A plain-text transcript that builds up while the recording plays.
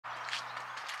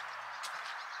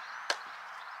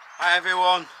Hi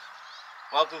everyone,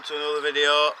 welcome to another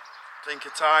video. Think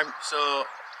of time. So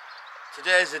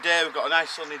today's the day. We've got a nice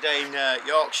sunny day in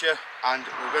Yorkshire, and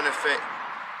we're going to fit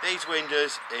these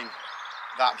windows in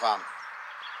that van.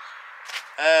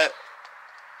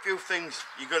 Few things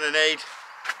you're going to need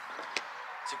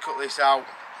to cut this out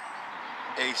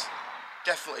is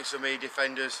definitely some ear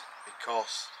defenders,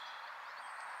 because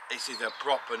this is a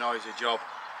proper noisy job.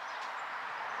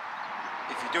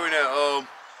 If you're doing it at home,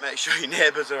 make sure your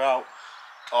neighbours are out,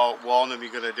 or warn them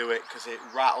you're going to do it, because it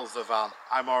rattles the van.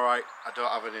 I'm alright, I don't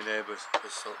have any neighbours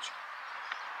as such.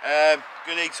 Going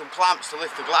to need some clamps to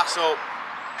lift the glass up.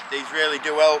 These really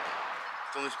do help.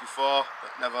 I've done this before, but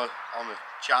never on the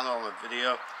channel, on a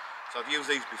video. So I've used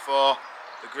these before.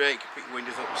 They're great. You can pick your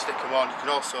windows up and stick them on. You can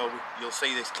also, you'll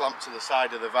see this clamp to the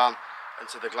side of the van and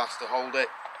to the glass to hold it.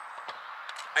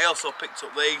 I also picked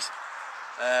up these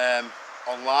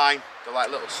online. They're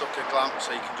like little sucker clamps,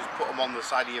 so you can just put them on the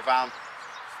side of your van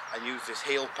and use this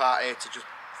heel part here to just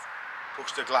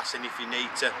push the glass in if you need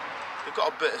to. They've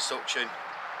got a bit of suction,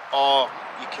 or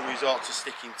you can resort to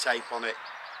sticking tape on it.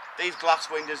 These glass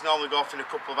windows normally go off in a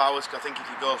couple of hours, because I think if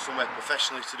you go somewhere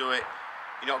professionally to do it,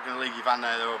 you're not going to leave your van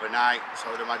there overnight. So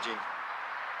I would imagine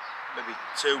maybe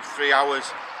 2-3 hours.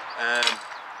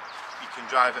 You can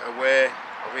drive it away.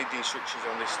 I'll read the instructions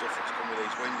on this stuff that's come with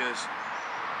these windows.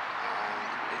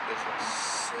 It doesn't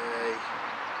say.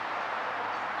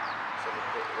 Let's have a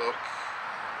quick look.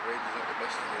 The reading's not the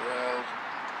best in the world.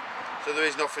 So there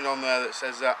is nothing on there that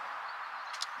says that.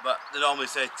 But they normally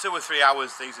say 2 or 3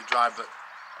 hours these are dry, but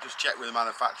just check with the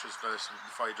manufacturers first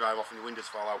before you drive off and your windows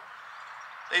fall out.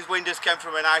 These windows came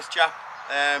from a nice chap.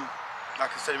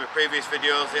 Like I said in my previous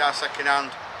videos, they are second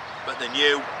hand, but they're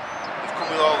new. They've come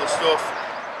with all the stuff.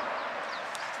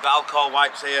 The alcohol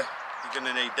wipes here, you're going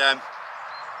to need them.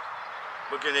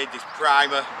 We're going to need this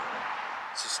primer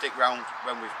to stick round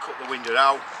when we've cut the window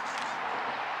out,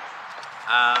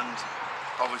 and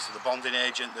obviously the bonding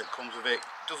agent that comes with it.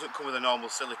 It doesn't come with a normal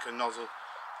silicone nozzle.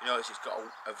 You notice it's got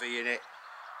a V in it,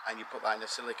 and you put that in a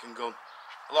silicone gun.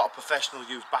 A lot of professionals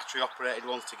use battery operated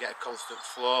ones to get a constant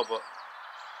flow, but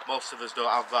most of us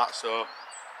don't have that, so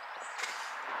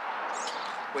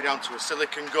we're down to a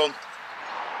silicone gun.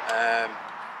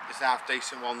 It's a half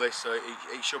decent one this, so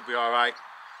it should be alright.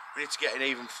 We need to get an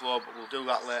even flow, but we'll do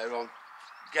that later on.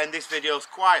 Again, this video is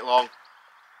quite long.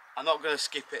 I'm not going to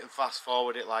skip it and fast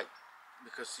forward it,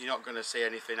 because you're not going to see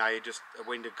anything. Are you? Just a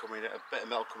window coming, a bit of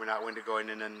metal coming out, window going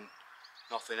in, and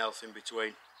nothing else in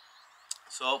between.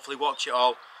 So hopefully watch it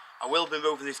all. I will be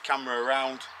moving this camera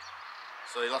around,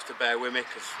 so you'll have to bear with me,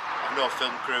 because I've no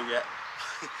film crew yet.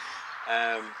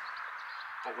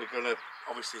 But we're going to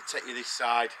obviously take you this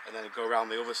side and then go around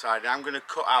the other side. And I'm going to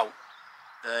cut out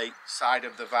the side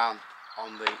of the van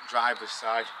on the driver's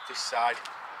side, this side,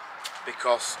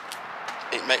 because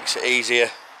it makes it easier.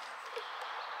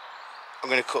 I'm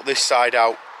going to cut this side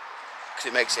out because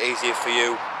it makes it easier for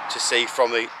you to see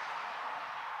from the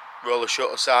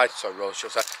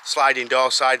sliding door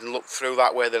side, and look through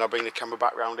that way. Then I'll bring the camera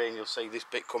back round here and you'll see this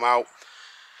bit come out.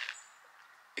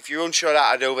 If you're unsure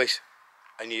how to do this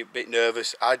and you're a bit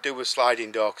nervous, I'd do a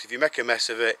sliding door, because if you make a mess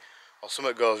of it or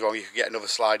something goes wrong, you can get another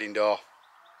sliding door.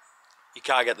 You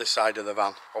can't get this side of the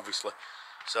van, obviously.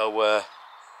 So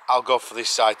I'll go for this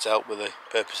side to help with the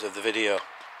purpose of the video.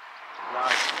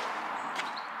 Right.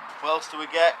 What else do we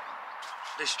get?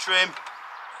 This trim.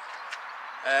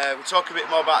 We'll talk a bit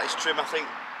more about this trim. I think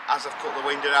as I've cut the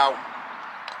window out,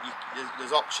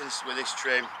 there's options with this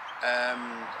trim.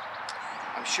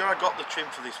 I'm sure I got the trim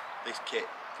for this kit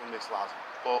from this lad,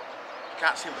 but I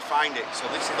can't seem to find it. So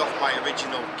this is off my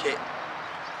original kit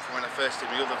from when I first did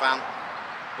my other van.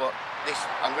 But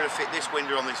I'm going to fit this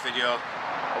window on this video.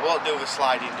 I won't do the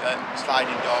sliding door,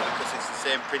 because it's the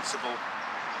same principle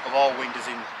of all windows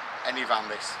in any van.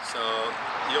 So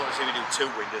you don't see me do 2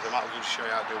 windows. I might as well just show you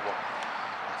how to do one.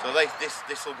 So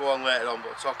this will go on later on,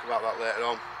 but I'll talk about that later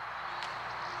on.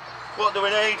 What do we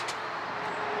need?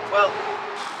 Well,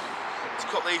 to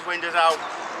cut these windows out,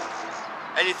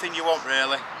 anything you want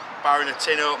really, barring a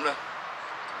tin opener.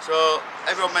 So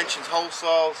everyone mentions hole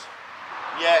saws.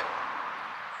 Yeah,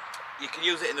 you can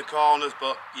use it in the corners,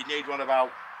 but you need one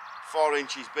about 4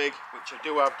 inches big, which I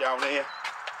do have down here.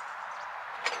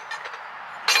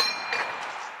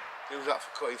 Use that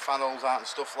for cutting fan holes out and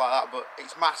stuff like that, but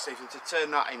it's massive, and to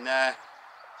turn that in there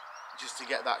just to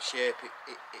get that shape,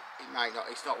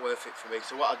 it's not worth it for me.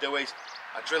 So what I do is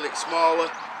I drill it smaller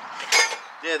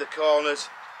near the corners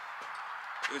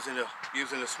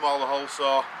using a smaller hole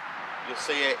saw. You'll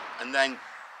see it, and then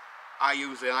I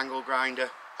use the angle grinder,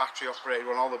 battery operated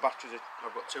one. All the batteries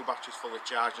I've got 2 batteries fully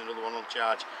charged and another one on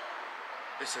charge.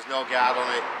 This has no guard on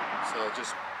it, so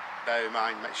just bear in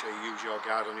mind, make sure you use your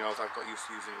guard on yours. I've got used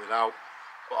to using it without.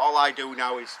 But all I do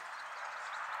now is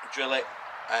drill it,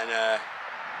 and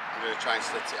I'm going to try and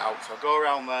slit it out. So I'll go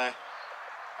around there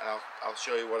and I'll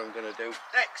show you what I'm going to do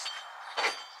next.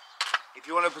 If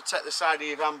you want to protect the side of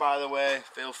your van, by the way,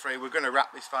 feel free. We're going to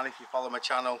wrap this van if you follow my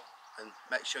channel, and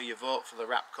make sure you vote for the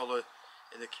wrap colour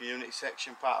in the community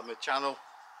section part of my channel.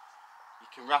 You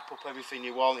can wrap up everything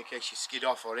you want in case you skid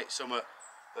off or hit something,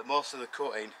 but most of the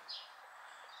cutting,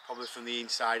 probably from the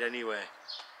inside anyway,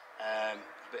 a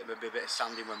bit of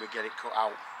sanding when we get it cut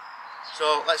out.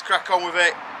 So let's crack on with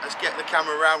it. Let's get the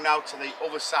camera around now to the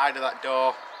other side of that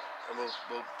door, and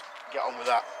we'll get on with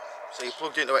that. So you're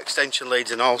plugged into extension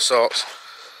leads and all sorts,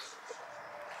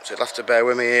 so you'll have to bear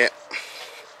with me here.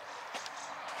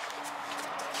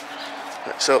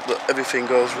 Let's hope that everything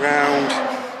goes round.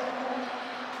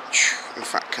 In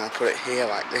fact, can I put it here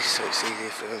like this so it's easier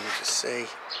for them to see?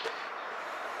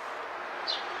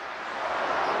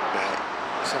 Right,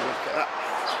 let's have a look at that.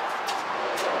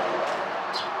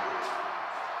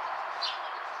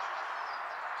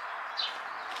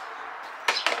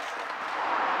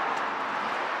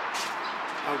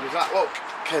 How does that look?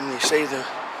 Can you see the...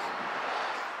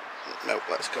 Nope,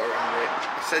 let's go around it.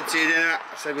 I said to you, didn't I?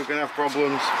 I said we're going to have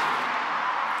problems.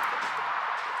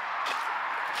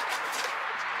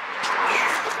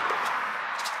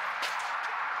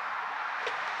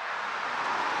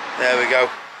 There we go.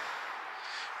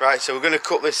 Right, so we're going to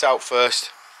cut this out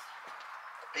first.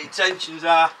 The intentions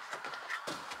are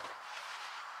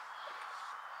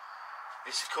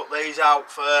is to cut these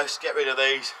out first, get rid of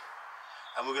these,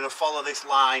 and we're going to follow this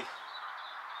line.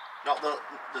 Not that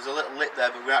there's a little lip there,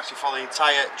 but we're actually following the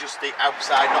entire, just the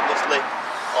outside, not this lip,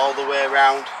 all the way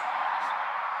around,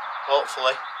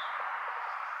 hopefully,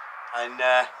 and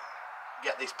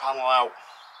get this panel out.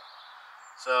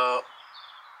 So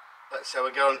let's say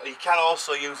we're going. You can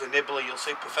also use a nibbler. You'll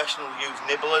see professionals use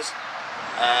nibblers.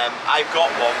 I've got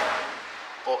one,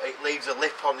 but it leaves a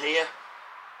lip on here,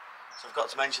 so I've got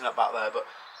to mention that back there. But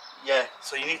yeah,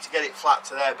 so you need to get it flat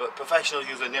to there, but professionals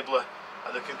use a nibbler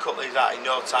and they can cut these out in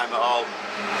no time at all.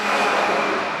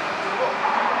 But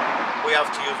we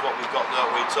have to use what we've got, don't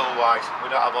we, tool wise.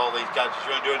 We don't have all these gadgets.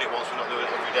 We're only doing it once, we're not doing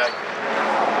it every day.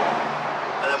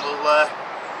 And then we'll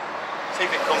see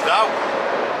if it comes out.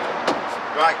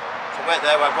 Right, so wait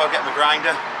there, I've got to get my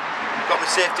grinder. I've got my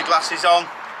safety glasses on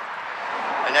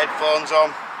and headphones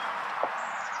on,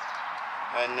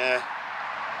 and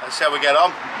let's see how we get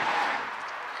on.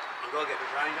 I'll go get my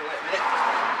grinder, wait a minute.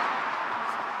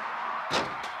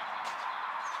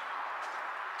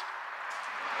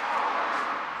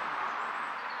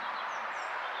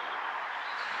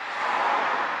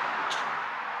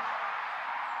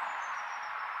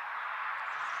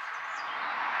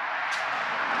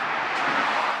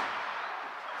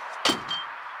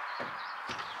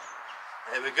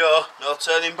 There we go, no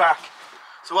turning back.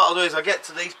 So what I'll do is I'll get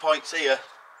to these points here,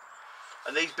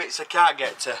 and these bits I can't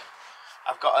get to,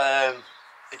 I've got a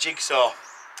jigsaw,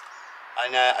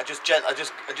 and I just take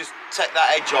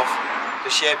that edge off the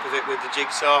shape of it with the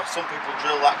jigsaw. Some people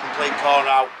drill that complete corner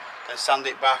out and sand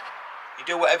it back. You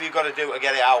do whatever you've got to do to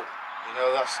get it out. You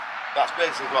know, that's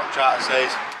basically what I'm trying to say.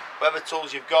 Is whatever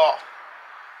tools you've got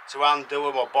to hand, do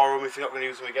them or borrow them if you're not going to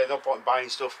use them again. No point in buying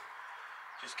stuff.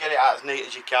 Just get it out as neat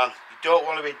as you can. You don't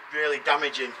want to be really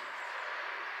damaging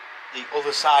the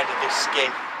other side of this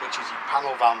skin, which is your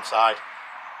panel van side.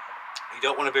 You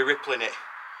don't want to be rippling it,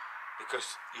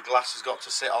 because your glass has got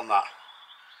to sit on that.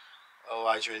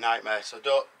 Otherwise you're a nightmare. So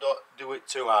don't do it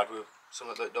too hard with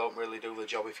something that don't really do the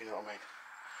job, if you know what I mean.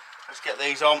 Let's get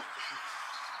these on.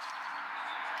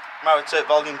 Might have to turn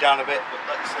volume down a bit, but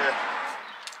let's cut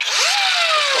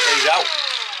these out.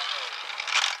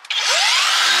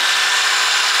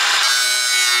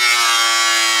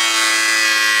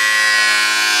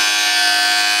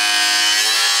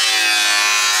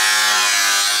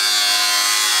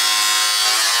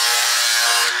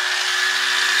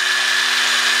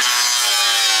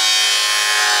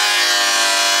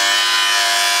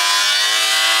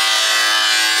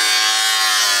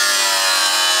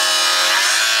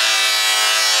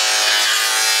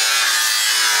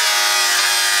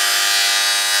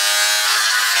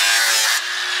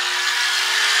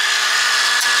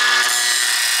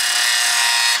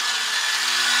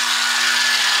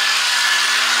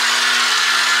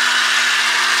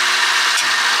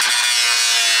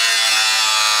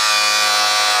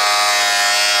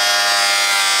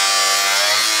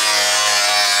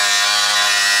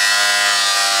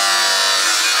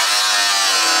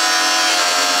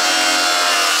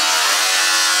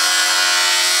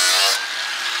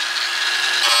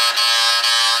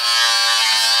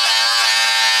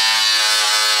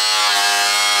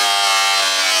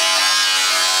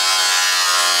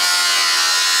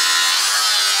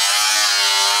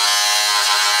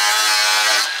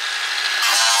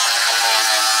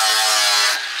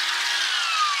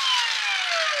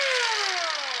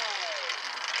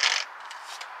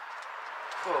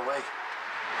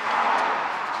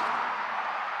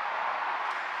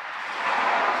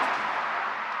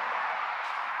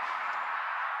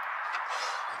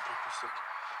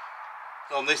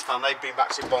 On this van, they've been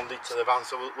maxi bonded to the van,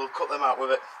 so we'll cut them out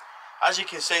with it. As you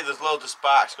can see, there's loads of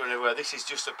sparks going everywhere. This is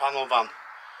just a panel van,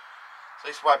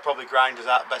 so this is why probably grinders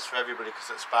aren't best for everybody,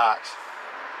 because it sparks.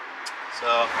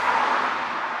 So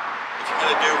if you're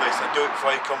going to do this, then do it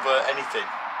before you convert anything.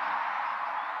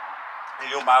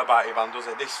 And you don't matter about your van, does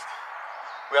it? This,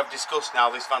 we have discussed now,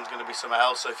 this van's going to be something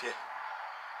else. So if you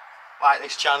like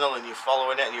this channel and you're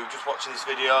following it and you're just watching this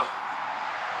video,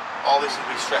 all this will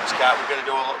be stretch cart. We're going to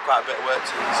do quite a bit of work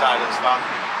to the inside of this van.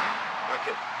 Make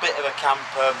a bit of a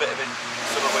camper, a bit of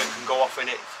somewhere where you can go off in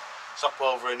it, stop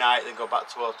over a night, then go back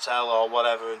to a hotel or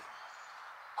whatever. And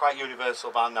quite universal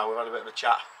van now. We've had a bit of a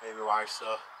chat, me and my wife,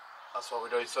 so that's what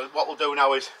we're doing. So what we'll do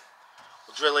now is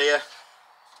we'll drill here.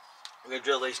 We're going to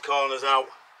drill these corners out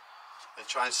and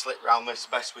try and slip round this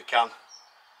best we can,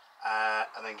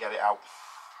 and then get it out.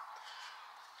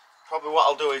 Probably what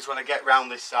I'll do is when I get round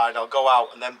this side, I'll go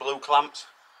out and then blue clamps.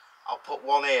 I'll put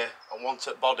one here and one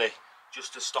to the body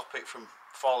just to stop it from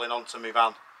falling onto my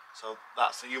van. So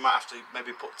that's, you might have to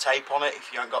maybe put tape on it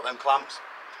if you haven't got them clamps.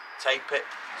 Tape it,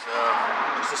 so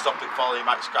just to stop it falling. You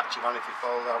might scratch your van if it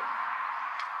falls out.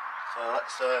 So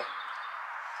let's.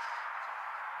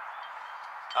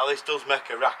 Now this does make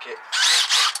a racket.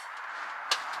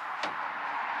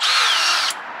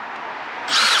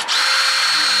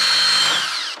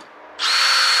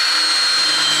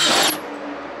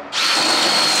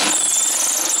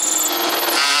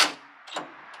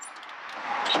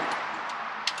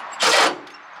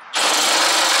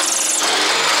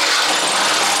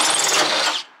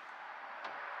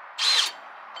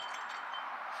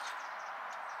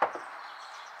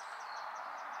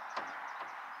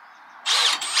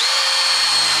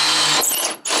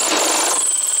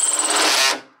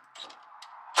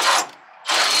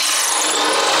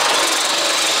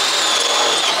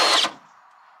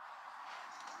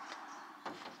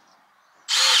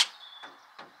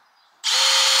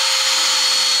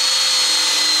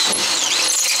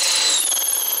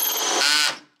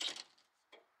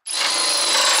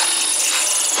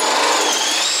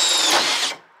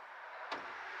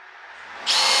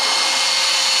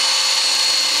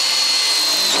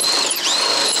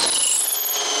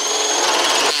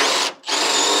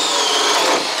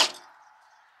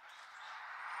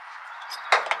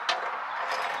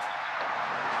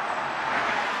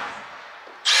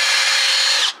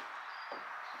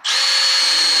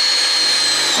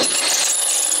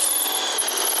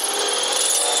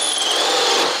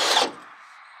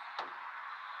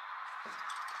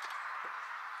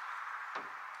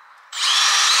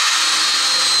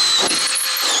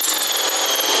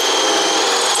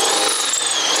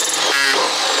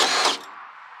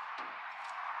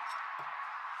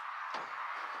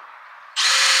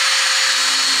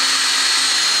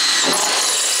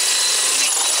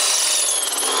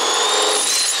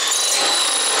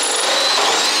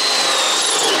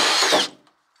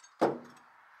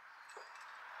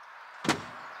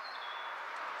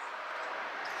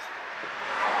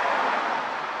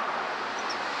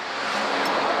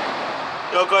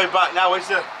 No going back now, is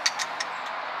there?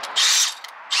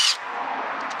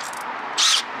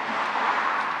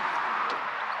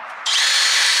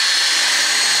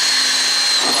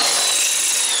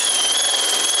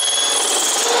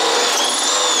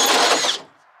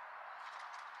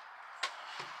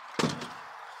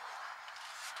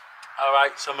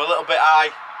 Alright, so I'm a little bit high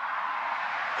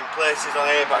in places on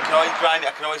here, but I can always grind it,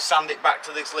 I can always sand it back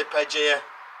to this lip edge here.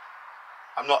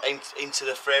 I'm not into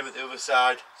the frame at the other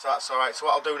side, so that's alright. So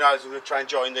what I'll do now is I'm going to try and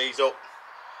join these up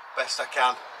best I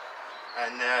can,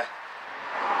 and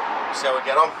see how we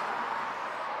get on.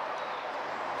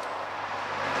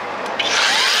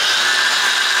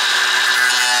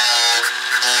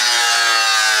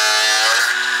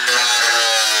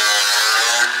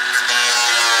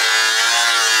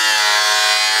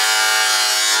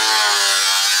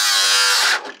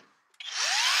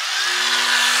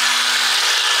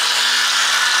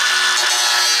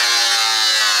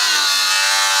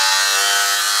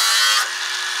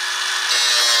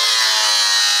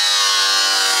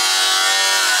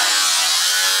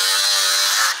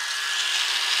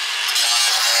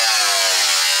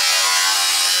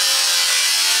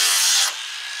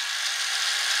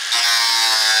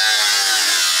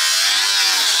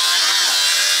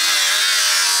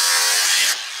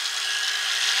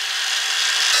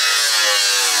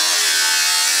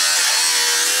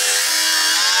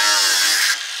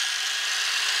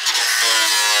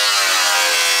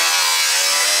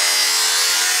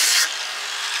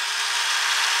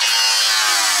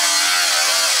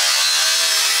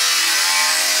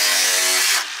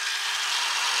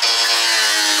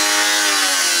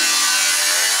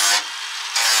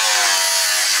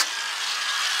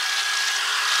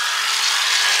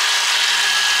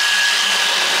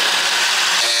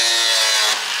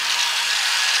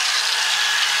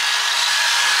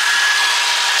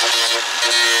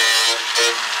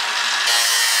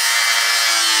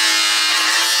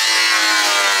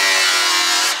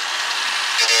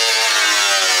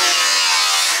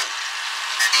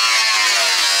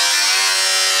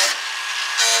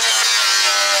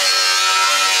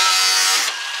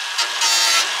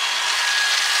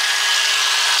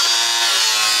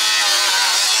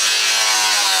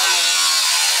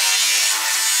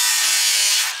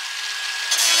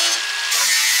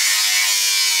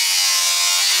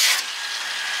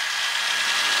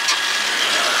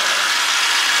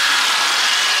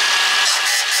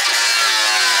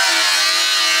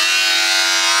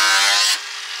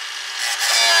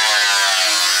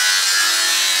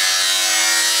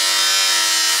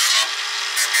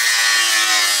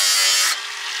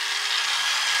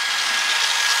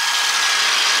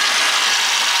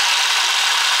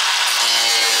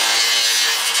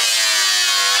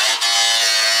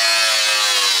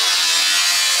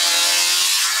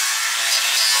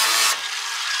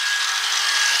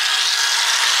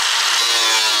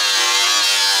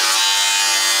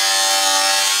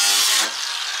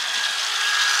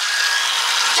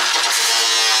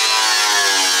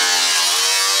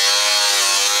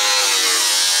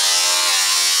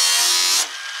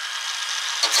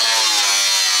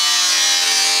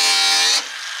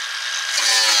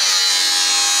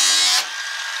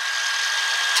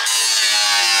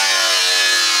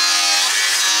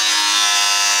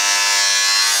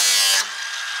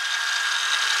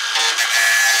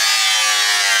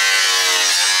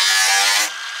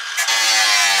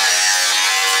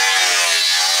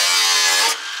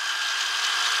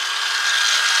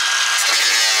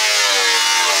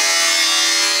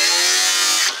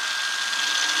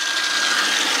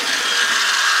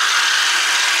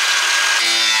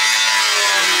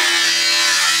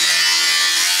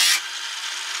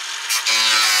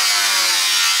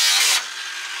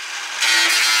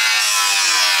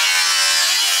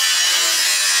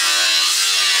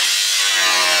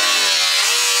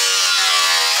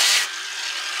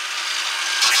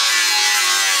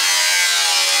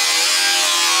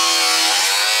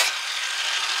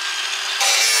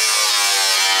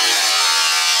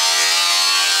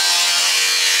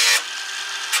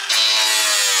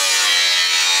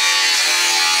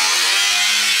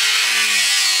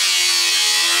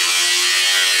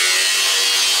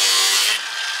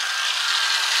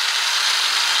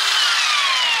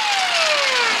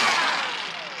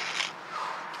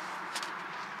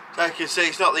 So you can see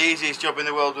it's not the easiest job in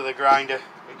the world with a grinder.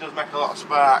 It does make a lot of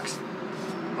sparks,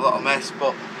 a lot of mess,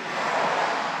 but like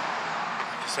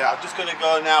I say, I'm just going to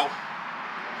go now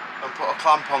and put a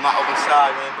clamp on that other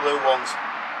side and the blue ones,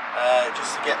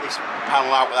 just to get this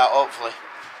panel out without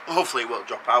hopefully it won't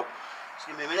drop out. Just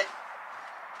give me a minute.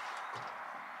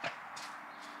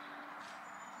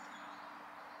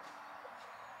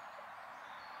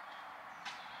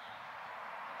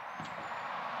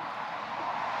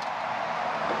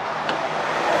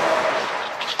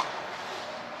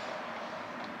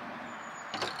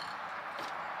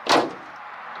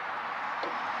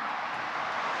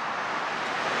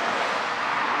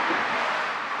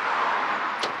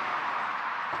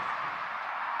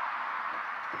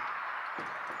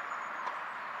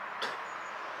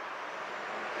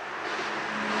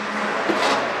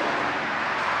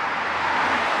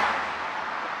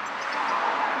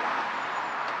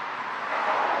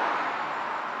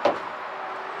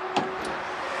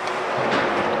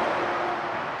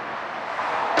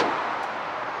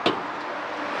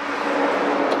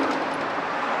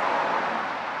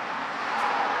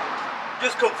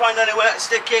 Just couldn't find anywhere to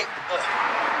stick it.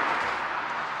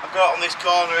 I've got it on this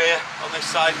corner here, on this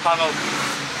side panel.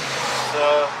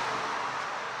 So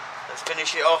let's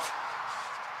finish it off.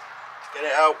 Get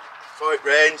it out before it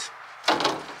rains.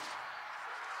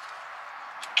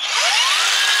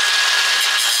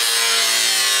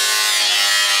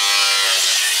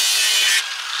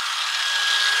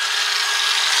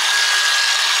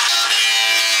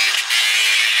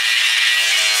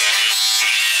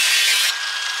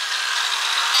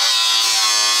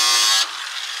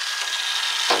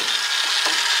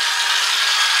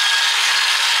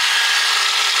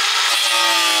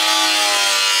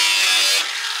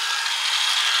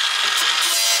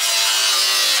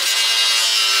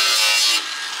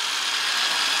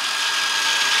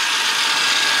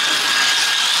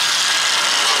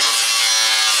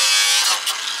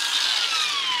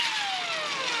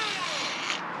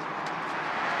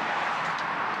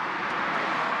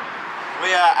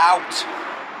 We are out.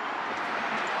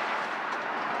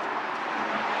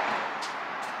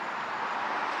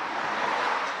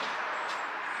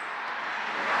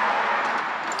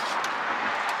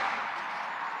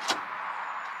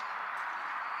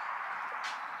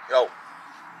 Yo.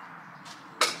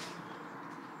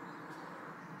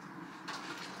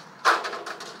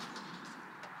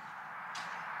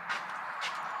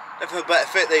 Definitely better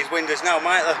fit these windows now,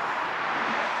 might they?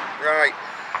 Right.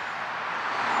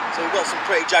 So we've got some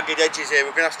pretty jagged edges here.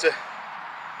 We're going to have to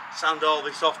sand all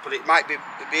this off, but it'd be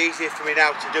easier for me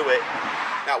now to do it.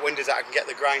 That windows that I can get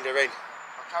the grinder in.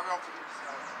 I'll carry on from this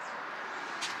side.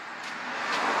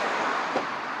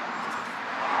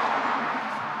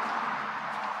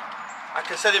 Like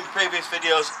I said in previous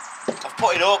videos, I've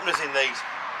put in openers in these,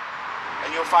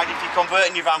 and you'll find if you're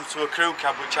converting your van to a crew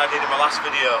cab, which I did in my last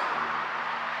video,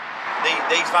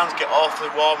 these vans get awfully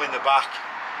warm in the back.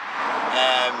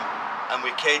 And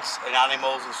with kids and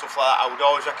animals and stuff like that, I would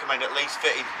always recommend at least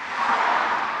fitting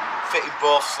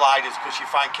both sliders, because you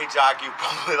find kids argue,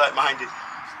 probably like mine did,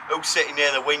 who's sitting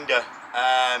near the window.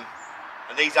 And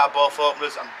these are both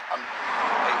openers.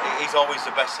 It is always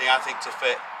the best thing I think to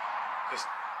fit, because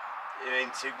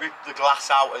to rip the glass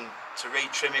out and to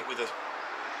re-trim it with a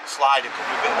slider could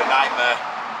be a bit of a nightmare.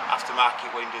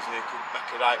 Aftermarket windows, and it could make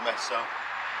a right mess. So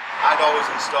I'd always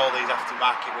install these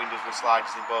aftermarket windows with sliders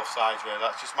in both sides, really.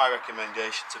 That's just my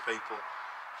recommendation to people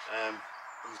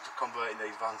who's converting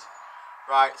these vans.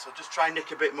 Right, so just try and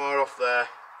nick a bit more off there,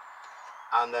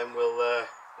 and then we'll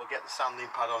get the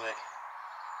sanding pad on it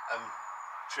and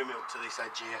trim it up to this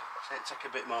edge here. Take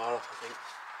a bit more off, I think.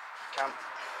 Can.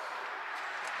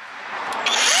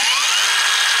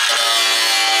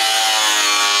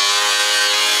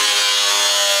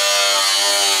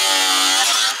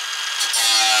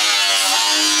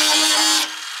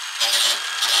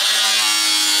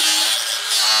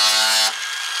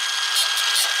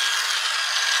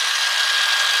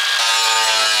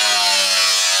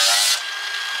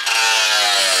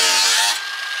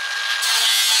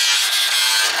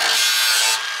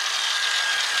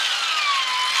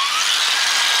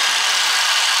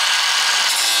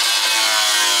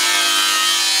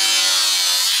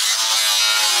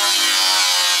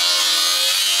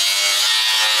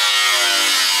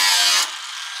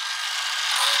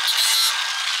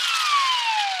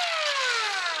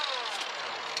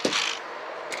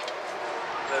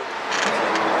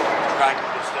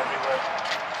 Dust everywhere.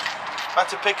 I've had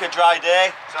to pick a dry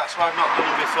day, so that's why I've not done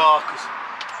them before, because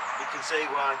you can see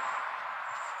why.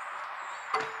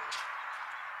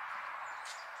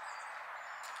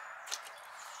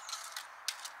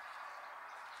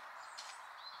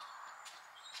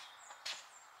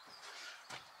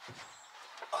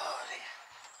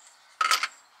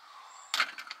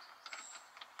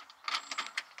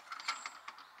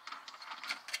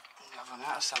 I've run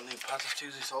out of standing pads, I have to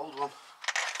use this old one.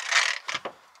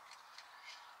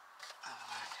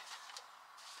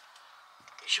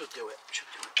 It should do it, it should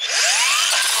do it.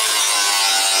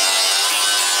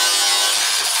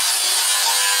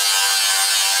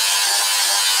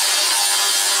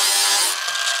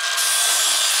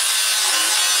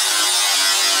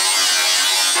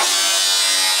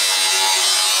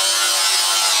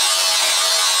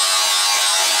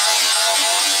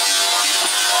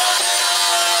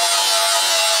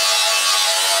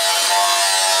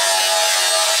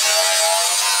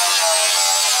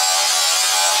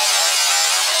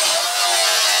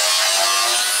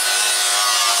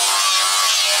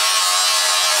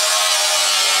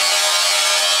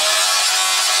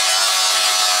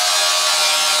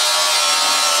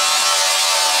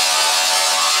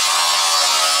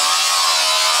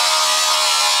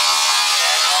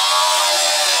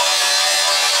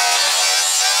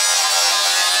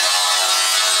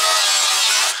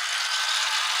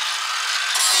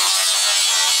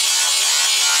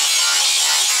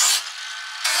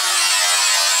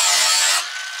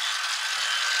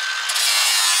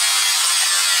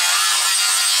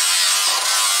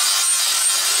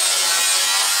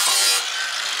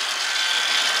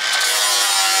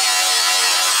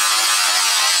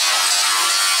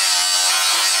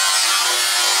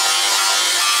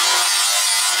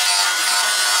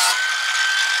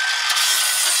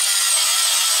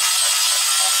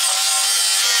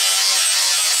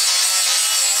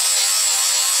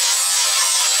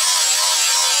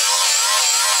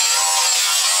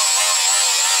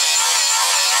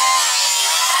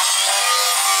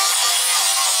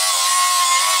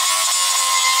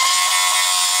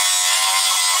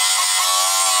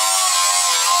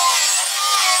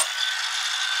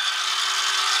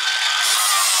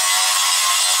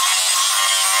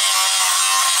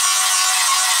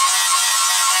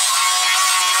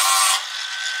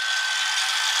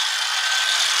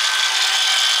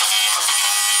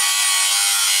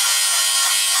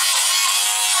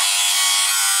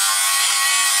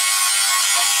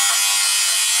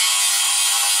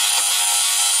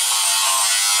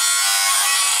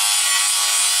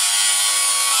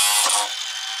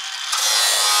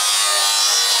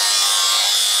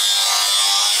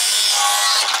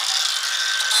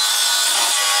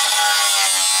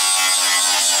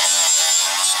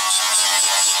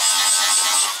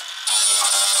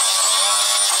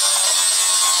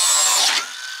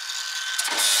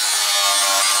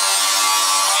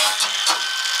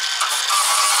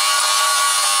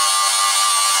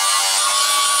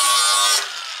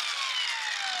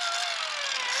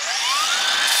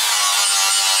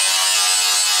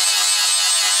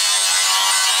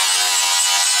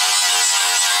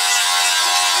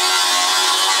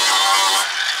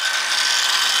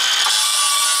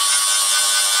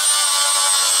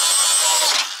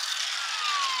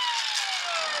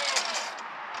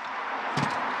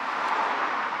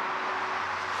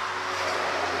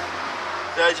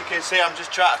 So as you can see, I'm just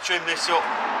trying to trim this up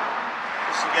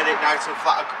just to get it nice and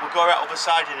flat. We'll go around the other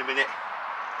side in a minute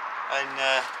and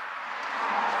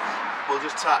we'll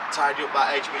just tidy up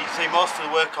that edge. But you can see most of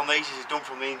the work on these is done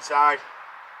from the inside.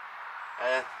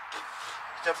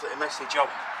 It's definitely a messy job.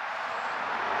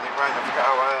 I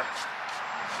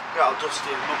forgot how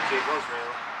dusty and mucky it was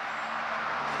really.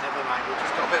 Never mind, we've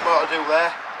just got a bit more to do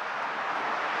there.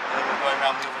 And then we're going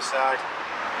around the other side.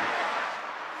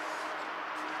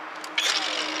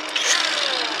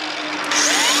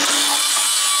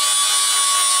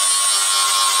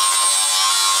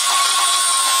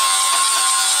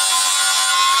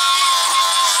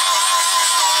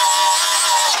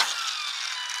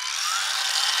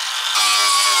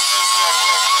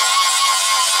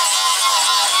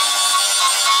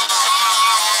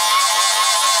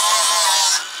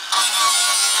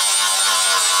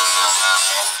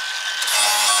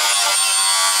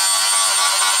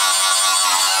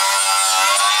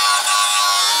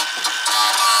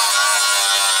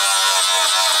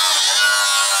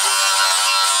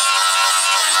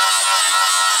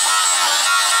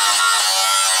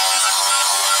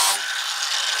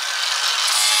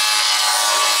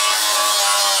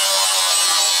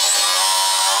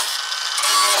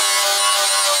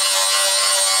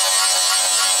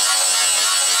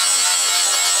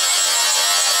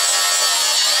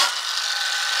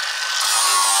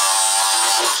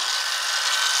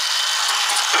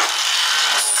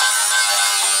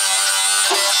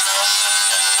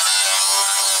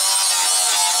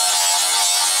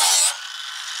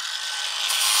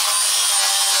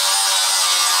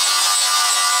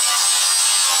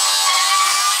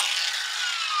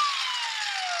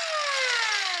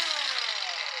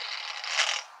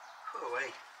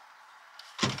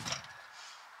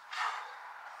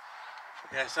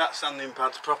 Yes, that sanding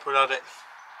pad's proper at it.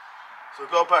 So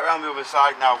we'll go back around the other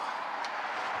side now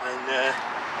and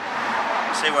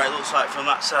see what it looks like from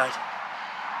that side.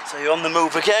 So you're on the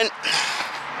move again.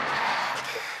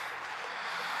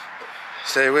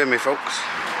 Stay with me, folks.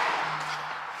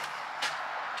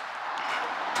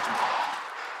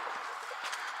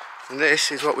 And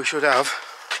this is what we should have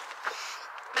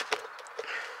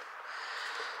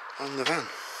on the van.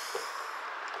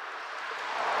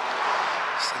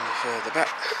 Stand it further back.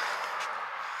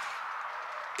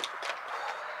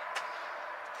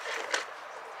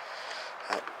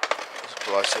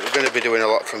 So we're going to be doing a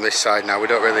lot from this side now. We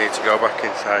don't really need to go back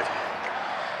inside.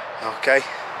 Okay.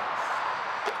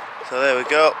 So there we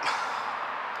go.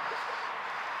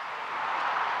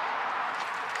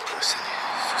 Let's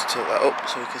just tilt that up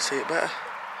so we can see it better.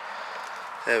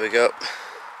 There we go.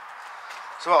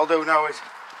 So what I'll do now is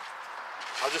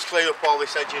I'll just clean up all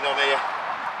this edging on here,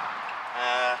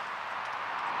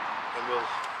 and we'll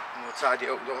tidy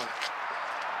it up. Don't we?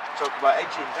 Talk about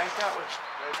edging, can't we?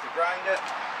 There's the grinder.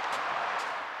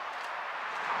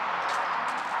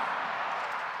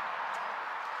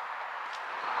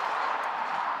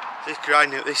 This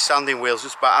grinding, this sanding wheel's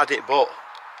just about had it, but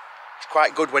it's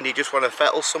quite good when you just want to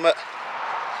fettle something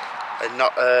and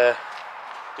not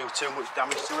do too much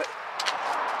damage to it.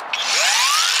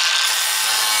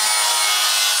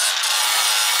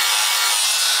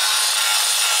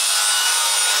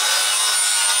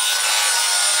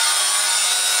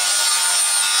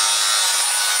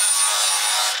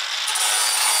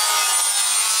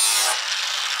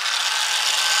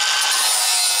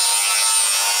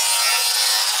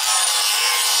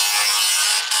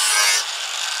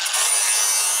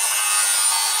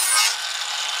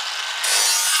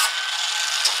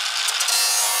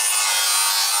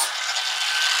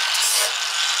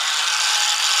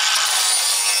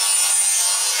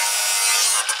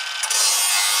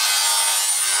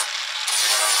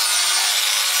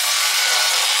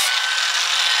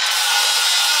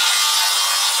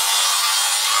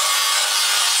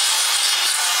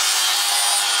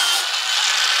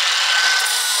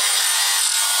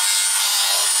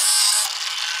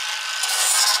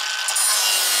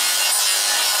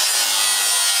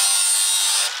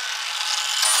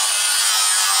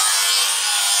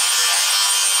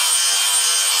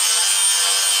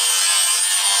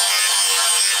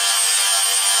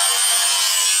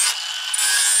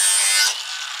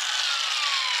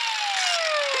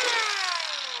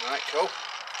 Right, cool.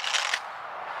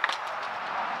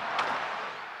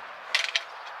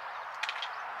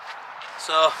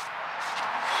 So,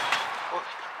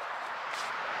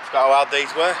 forgot how hard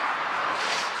these were.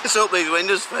 Let's hope these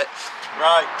windows fit.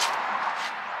 Right,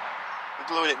 we're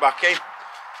gluing it back in.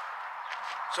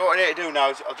 So what I need to do now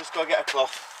is I'll just go get a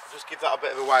cloth. I'll just give that a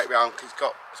bit of a wipe round because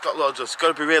it's got loads of. It's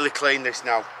got to be really clean this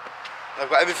now. I've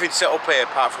got everything set up here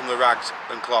apart from the rags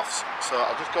and cloths. So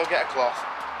I'll just go get a cloth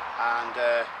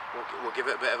and we'll give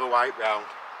it a bit of a wipe round,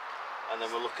 and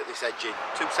then we'll look at this edging.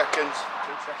 2 seconds.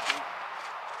 2 seconds.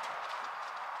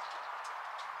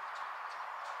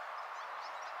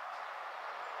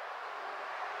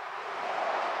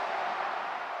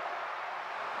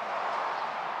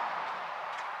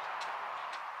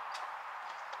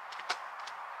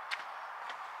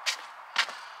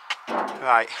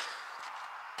 Right,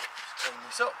 let's clean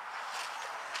this up.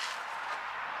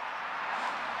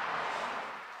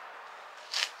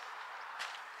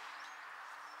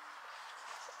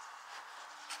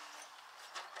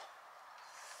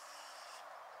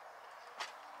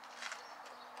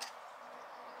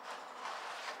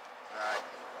 Right.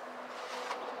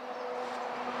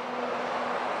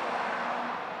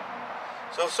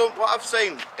 So what I've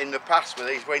seen in the past with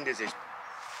these windows is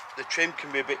the trim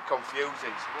can be a bit confusing.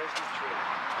 So where's the trim?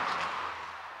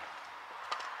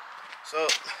 So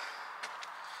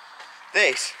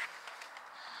this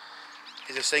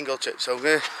is a single tip. So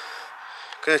I'm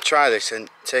gonna try this and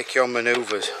take you on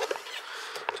manoeuvres.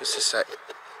 Just a sec.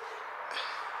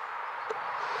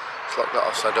 Let's lock that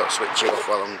off so I don't switch you off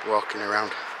while I'm walking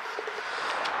around.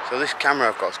 So this camera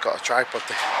I've got's got a tripod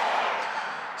there.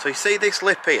 So you see this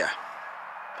lip here?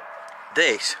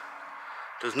 This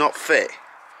does not fit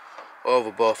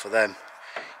over both of them.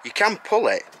 You can pull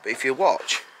it, but if you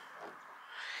watch,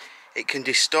 it can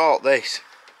distort this.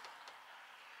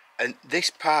 And this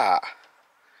part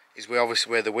is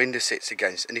obviously where the window sits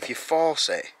against, and if you force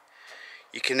it,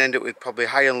 you can end up with probably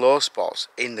high and low spots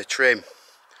in the trim.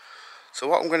 So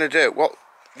what I'm going to do, what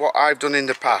I've done in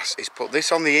the past is put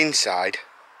this on the inside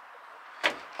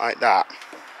like that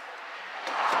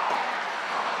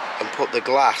and put the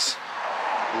glass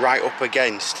right up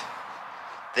against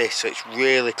this so it's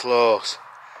really close,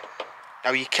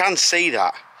 Now you can see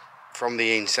that from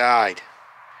the inside,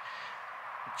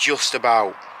 just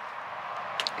about.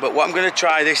 But what I'm going to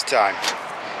try this time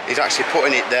is actually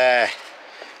putting it there.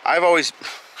 I've always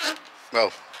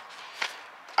not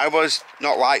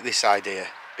liked this idea,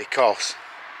 because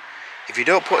if you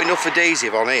don't put enough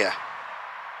adhesive on here,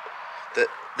 that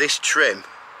this trim,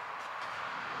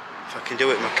 if I can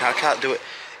do it, I can't do it.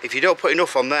 If you don't put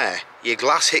enough on there, your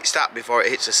glass hits that before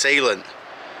it hits the sealant,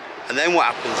 and then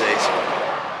what happens is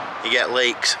you get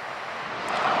leaks.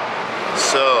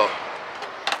 So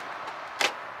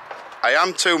I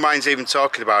am two minds even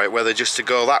talking about it, whether just to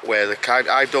go that way.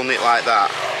 I've done it like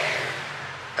that,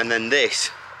 and then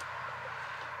this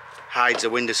hides the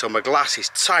window, so my glass is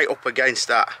tight up against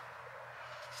that.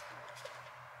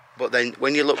 But then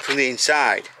when you look from the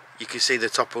inside, you can see the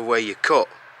top of where you cut.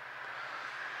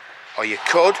 Or you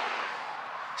could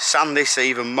sand this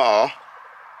even more,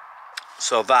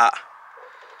 so that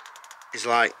is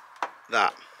like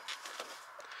that,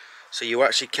 so you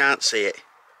actually can't see it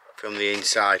from the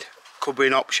inside. Could be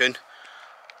an option,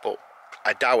 but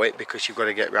I doubt it, because you've got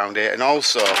to get round here. And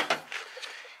also,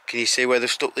 can you see where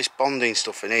they've stuck this bonding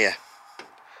stuff in here,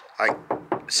 like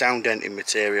sound denting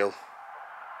material?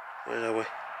 Where are we?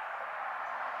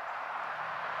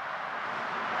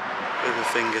 With my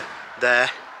finger there,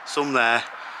 some there,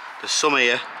 there's some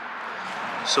here,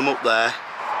 some up there,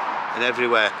 and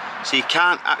everywhere. So you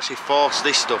can't actually force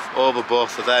this stuff over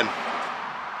both of them.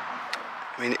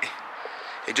 I mean,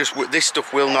 this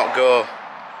stuff will not go.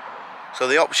 So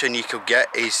the option you could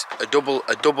get is a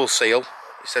double seal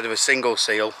instead of a single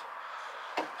seal,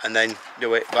 and then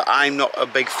do it. But I'm not a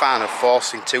big fan of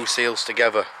forcing two seals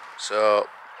together, so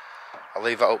I'll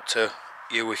leave that up to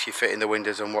you if you fit in the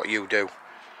windows and what you do.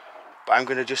 But I'm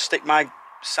going to just stick my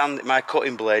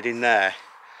cutting blade in there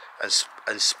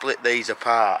and split these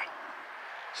apart,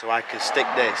 so I can stick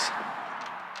this.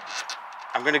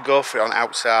 I'm going to go for it on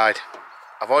outside.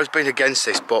 I've always been against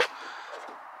this, but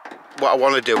what I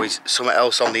want to do is something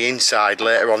else on the inside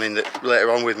later on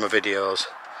with my videos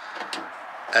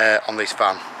on this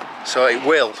van. So it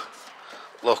will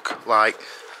look like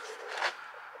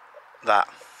that.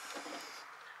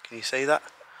 Can you see that?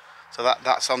 So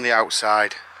that's on the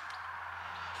outside,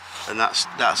 and that's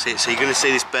it. So you're going to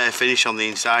see this bare finish on the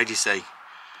inside, you see.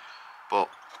 But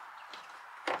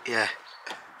yeah,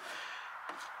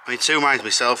 I mean, two minds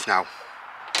myself now.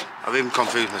 I've even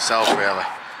confused myself really.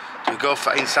 Do we go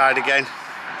for inside again?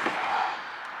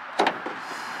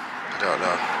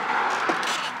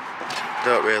 I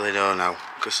don't really know now,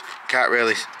 because can't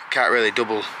really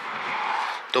double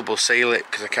seal it,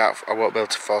 because I won't be able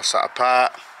to force that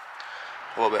apart.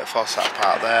 I won't be able to force that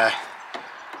apart there.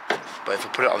 But if I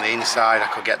put it on the inside, I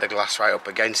could get the glass right up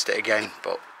against it again.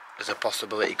 But there's a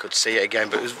possibility you could see it again.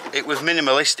 But it was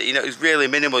minimalistic, you know. It was really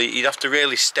minimal. You'd have to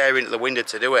really stare into the window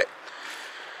to do it.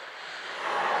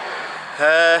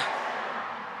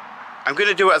 I'm going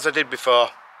to do it as I did before.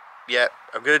 Yeah,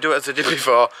 I'm going to do it as I did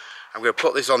before. I'm going to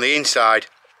put this on the inside.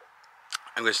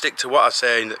 I'm going to stick to what I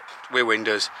say with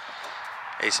windows.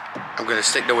 I'm going to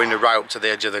stick the window right up to the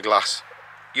edge of the glass.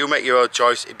 You make your own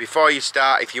choice. Before you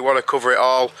start, if you want to cover it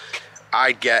all,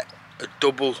 I'd get a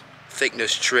double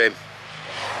thickness trim.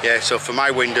 Yeah, so for my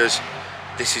windows,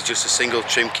 this is just a single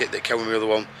trim kit that came with the other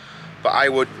one. But I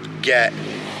would get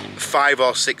 5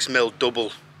 or 6 mil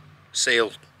double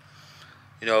seal,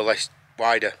 you know, less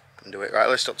wider, and do it. Right,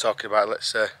 let's stop talking about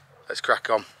it. Let's crack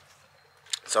on.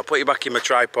 So I'll put you back in my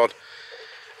tripod.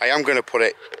 I am going to put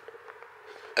it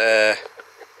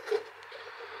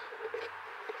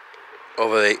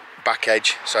over the back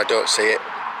edge so I don't see it,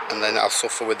 and then I'll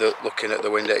suffer with looking at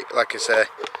the window. Like I say,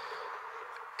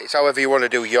 it's however you want to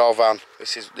do your van.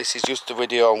 This is just a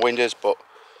video on windows, but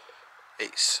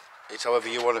it's however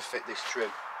you want to fit this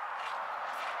trim.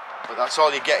 But that's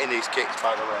all you get in these kits,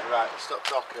 by the way. Right, stop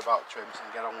talking about trims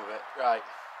and get on with it. Right,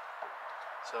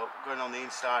 so going on the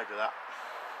inside of that.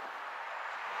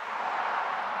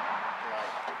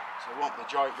 Right, so I want the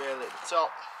joint really at the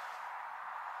top.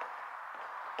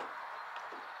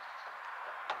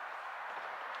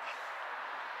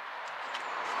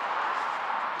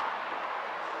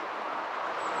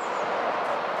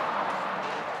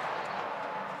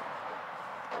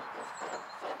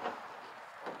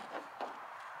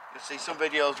 See some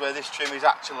videos where this trim is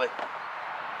actually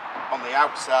on the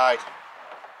outside.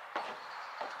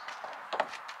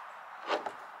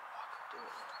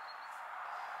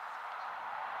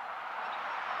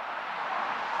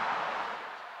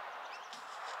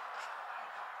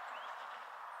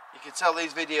 You can tell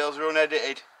these videos are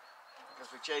unedited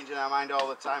because we're changing our mind all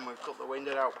the time. We've cut the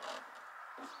window out.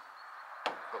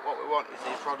 But what we want is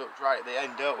the product right at the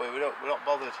end, don't we? We're not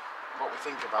bothered what we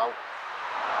think about.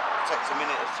 It takes a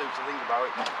minute or two to think about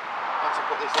it. Once I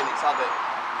put this in, it's had it.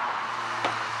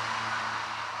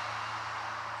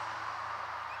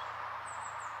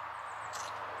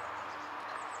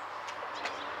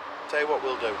 Tell you what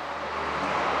we'll do.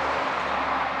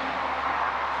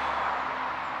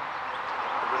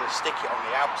 We're going to stick it on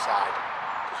the outside,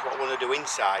 because what I want to do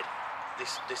inside,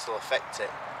 this will affect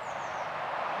it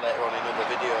later on in other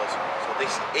videos. So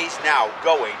this is now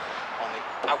going on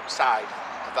the outside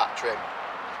of that trim.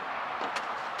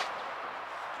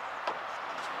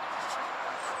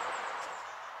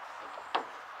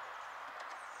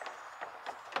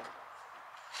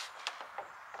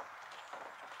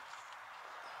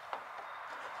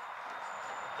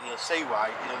 And you'll see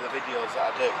why in other videos that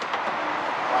I do,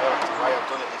 why I've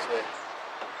done it this way.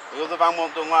 The other van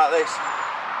won't done like this,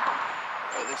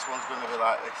 but this one's going to be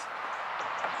like this.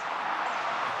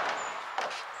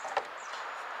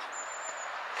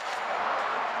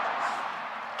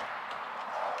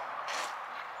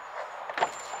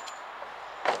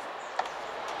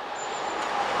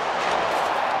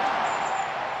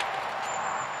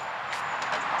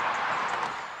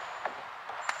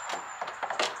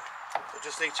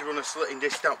 Just need to run a slitting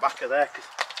disc down back of there, because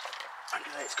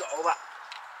it's got all that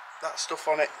stuff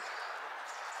on it.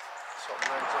 Sort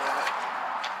of on it.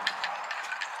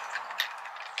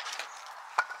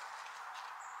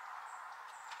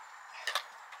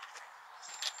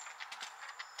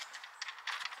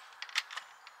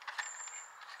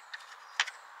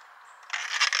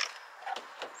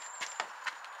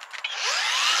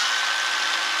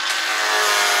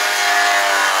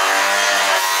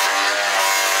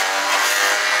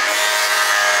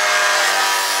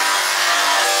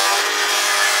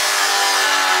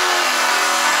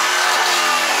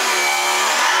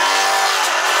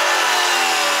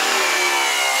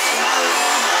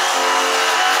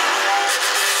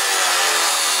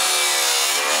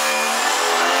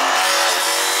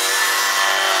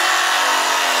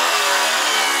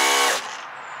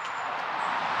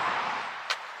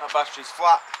 Battery's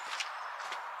flat,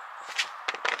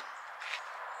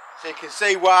 so you can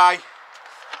see why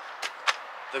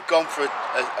they've gone for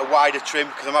a wider trim,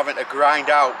 because I'm having to grind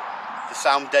out the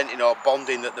sound denting or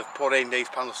bonding that they've put in. These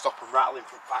panels stop them rattling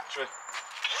from factory.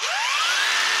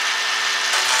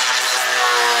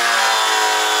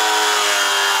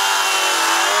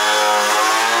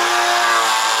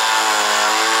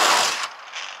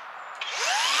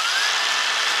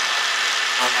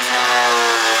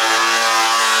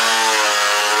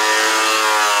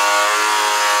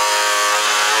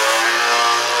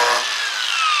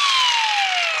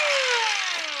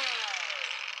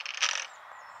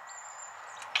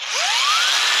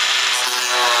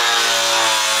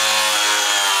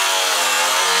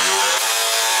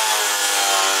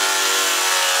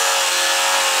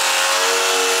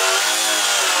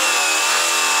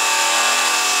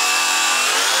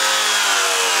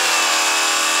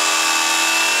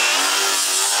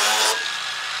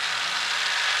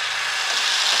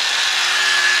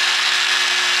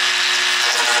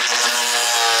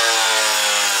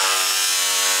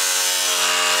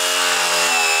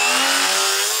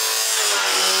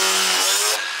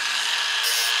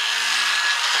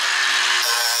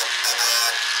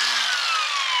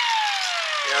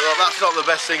 Yeah, well, that's not the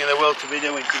best thing in the world to be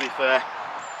doing, to be fair.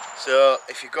 So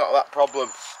if you've got that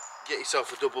problem, get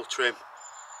yourself a double trim.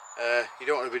 You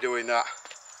don't want to be doing that.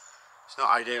 It's not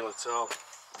ideal at all.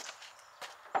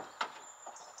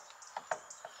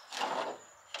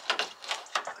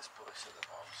 Let's put this in the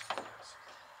box.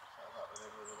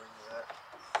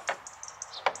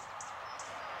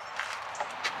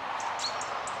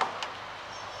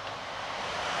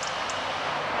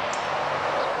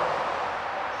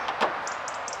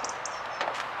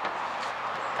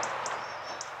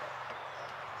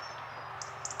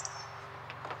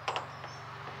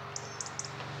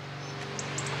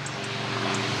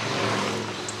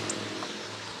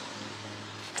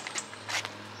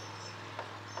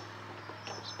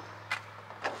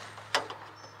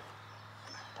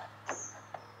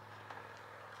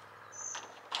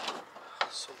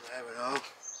 Some there and all.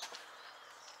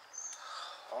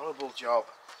 Horrible job.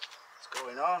 What's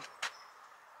going on?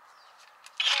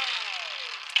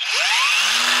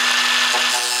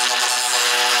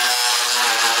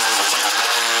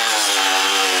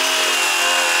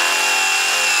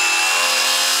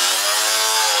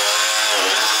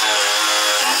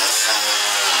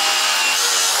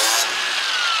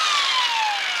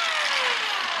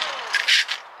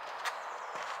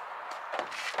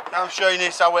 Now I'm showing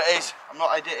this how it is. I'm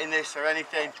not editing this or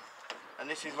anything. And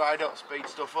this is why I don't speed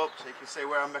stuff up, so you can see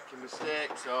where I'm making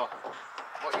mistakes or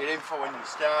what you're in for when you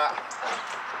start.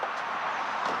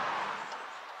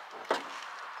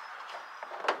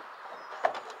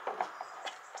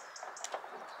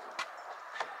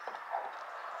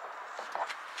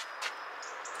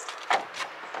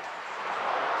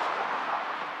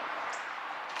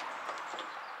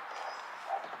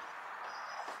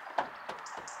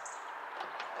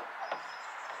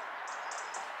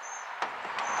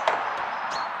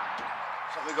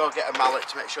 So we go get a mallet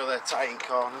to make sure they're tight in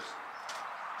corners.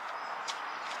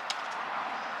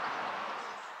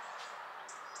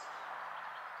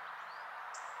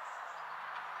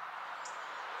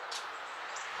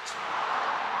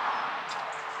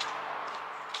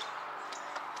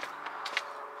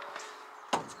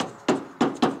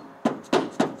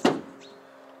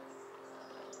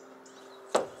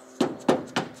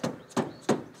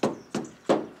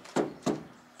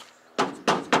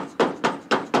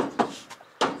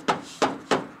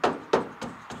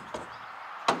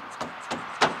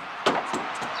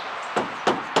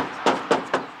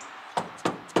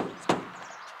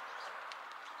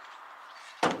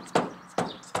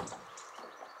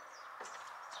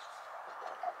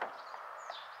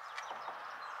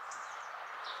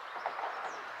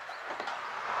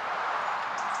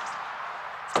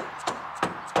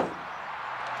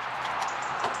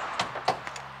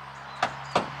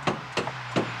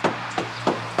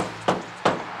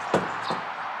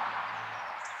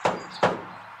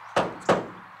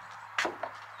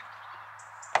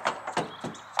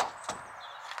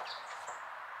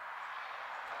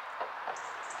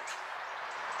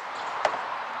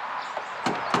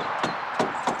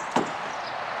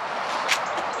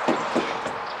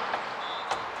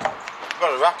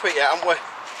 Got to wrap it yet, haven't we?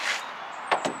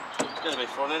 It's going to be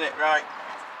fun, isn't it? Right.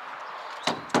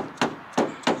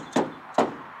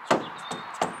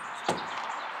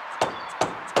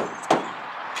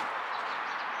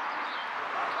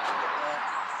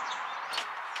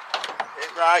 Hit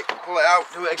it right, pull it out,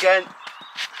 do it again.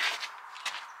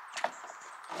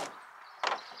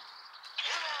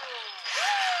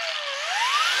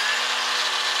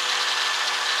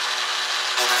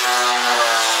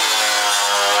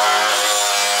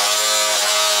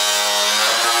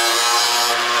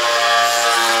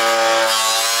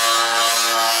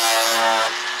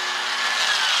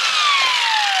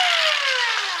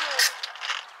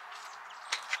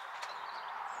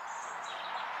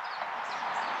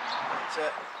 That's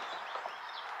it.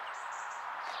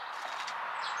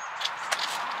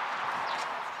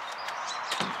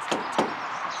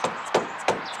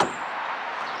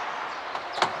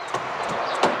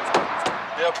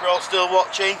 I hope you're all still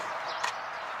watching.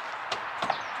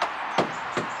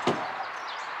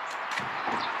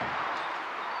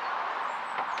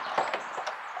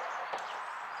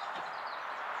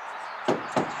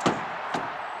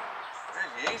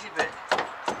 There's the easy bit.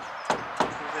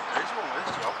 There is one with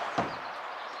this job.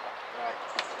 Right.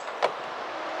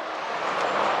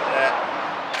 There.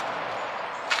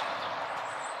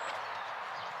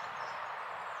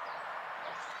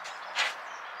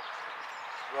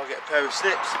 We'll get a pair of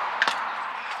snips.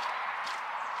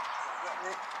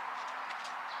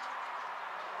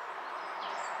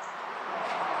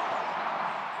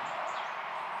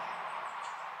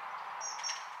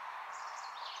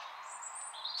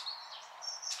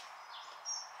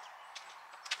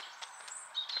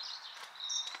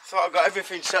 Thought I've got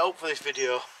everything set up for this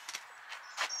video.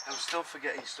 I'm still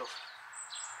forgetting stuff.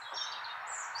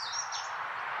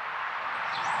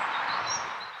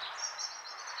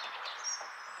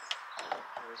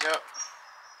 There we go.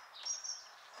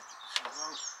 There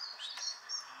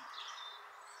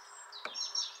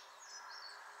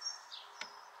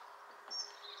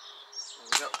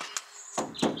we go.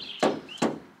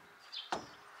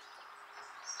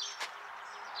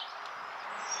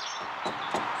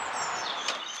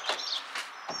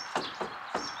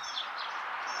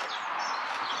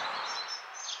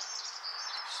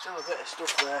 Still a bit of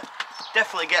stuff there.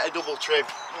 Definitely get a double trim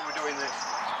when we're doing this.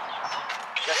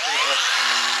 Definitely.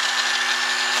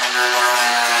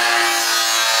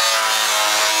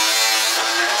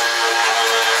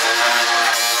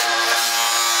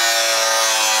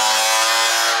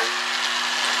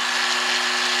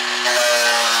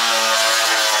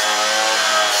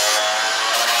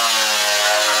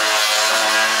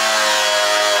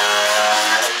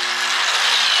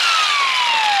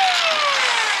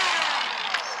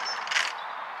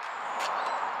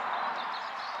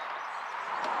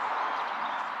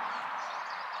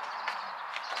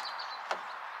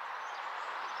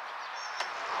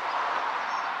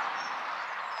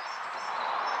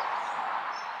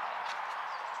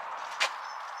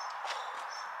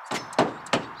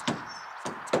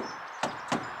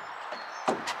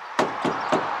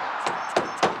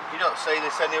 see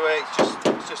this anyway,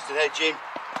 it's just an edging.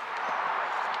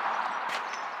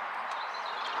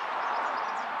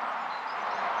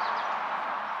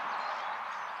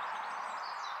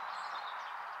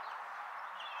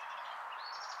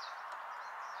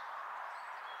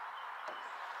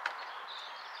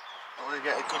 I want to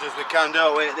get as good as we can,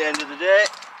 don't we, at the end of the day.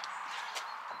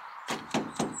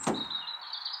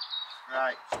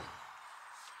 Right,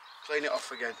 clean it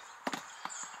off again.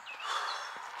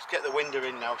 Let's get the window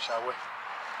in now, shall we?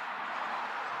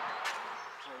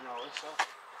 Clean all this off.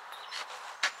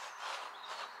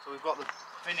 So we've got the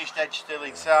finished edge still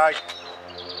inside.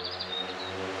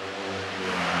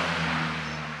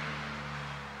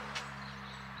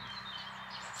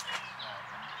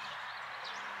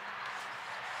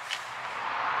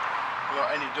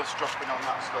 Without any dust dropping on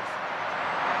that stuff.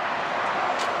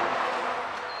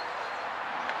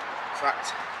 In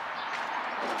fact,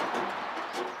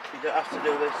 you don't have to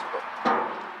do this, but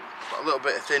got a little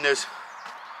bit of thinners.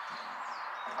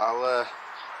 I'll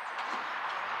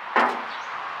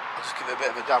just give it a bit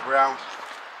of a dab round.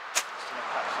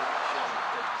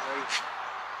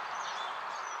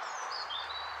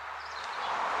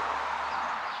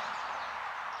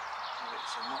 Give it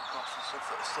some muck off and stuff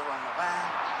that's still on the van.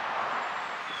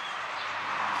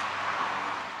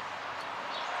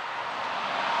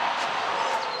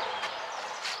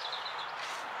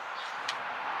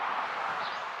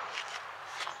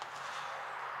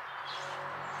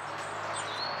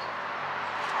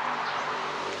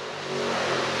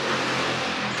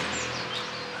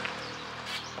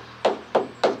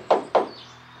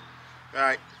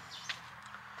 Right,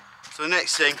 so the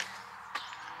next thing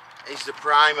is the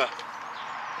primer.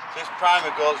 So this primer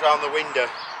goes around the window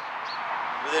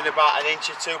within about 1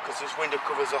 inch or 2, because this window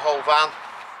covers the whole van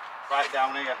right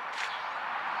down here.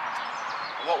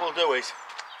 And what we'll do is,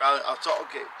 I'll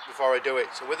talk it before I do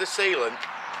it. So with the sealant,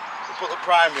 we'll put the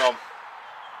primer on.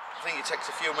 I think it takes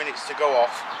a few minutes to go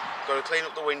off. Got to clean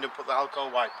up the window and put the alcohol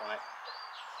wipe on it.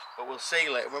 But we'll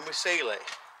seal it, and when we seal it,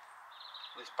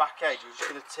 this back edge, we're just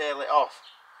going to tail it off,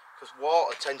 because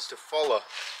water tends to follow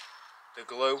the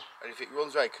glue, and if it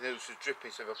runs right, it can just dripping.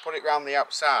 So if I put it round the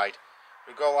outside, if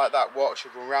we go like that, water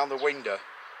should run round the window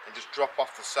and just drop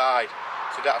off the side,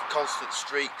 so you don't have constant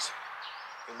streaks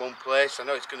in one place. I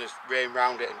know it's going to rain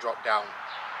round it and drop down,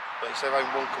 but instead of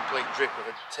having one complete drip, if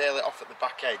I tail it off at the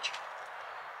back edge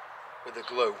with the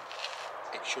glue,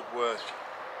 it should work.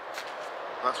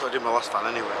 That's what I did my last fan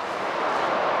anyway.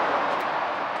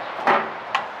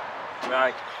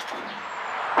 Right,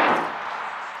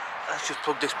 let's just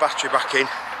plug this battery back in,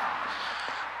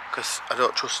 because I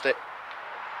don't trust it.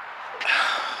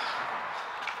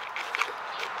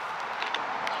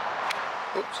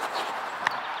 Oops.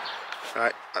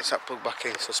 Right, that's that plug back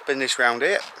in. So spin this round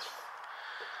here.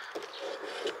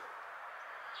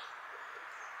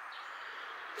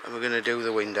 And we're going to do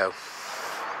the window.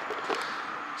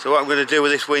 So what I'm going to do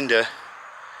with this window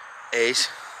is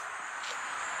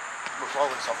roll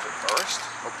this off it first.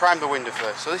 We'll prime the window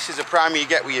first. So this is a primer you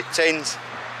get with your tins.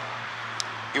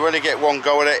 You want to get one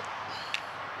go at it.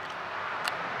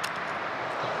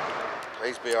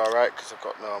 Please be alright, because I've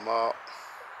got no more.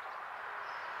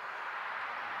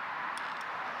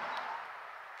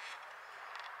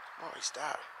 What is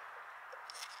that?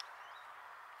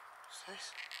 What's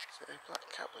this? Is it a black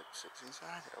cap that sits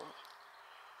inside it?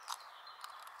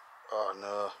 Oh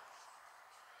no.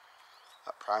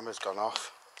 That primer's gone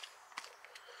off.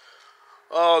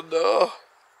 Oh no!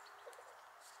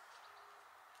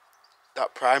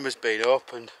 That primer's been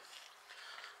opened.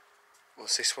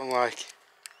 What's this one like?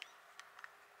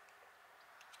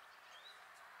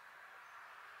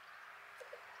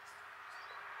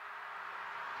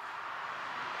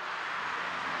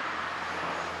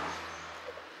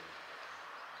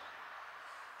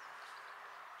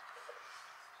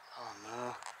 Oh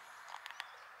no.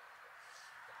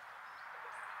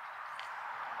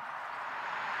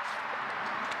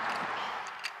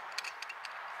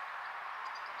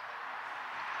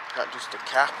 That just a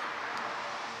cap.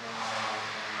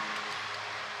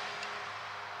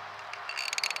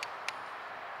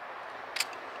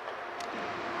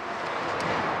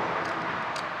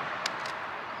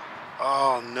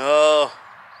 Oh no!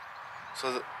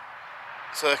 So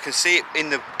I can see it in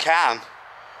the can,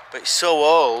 but it's so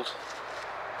old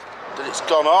that it's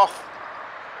gone off.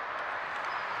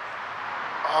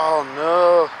 Oh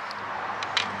no!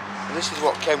 And this is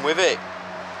what came with it.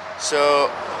 So.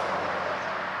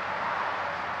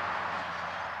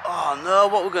 Oh no,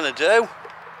 what we're going to do?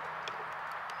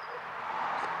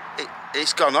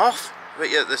 It's gone off, but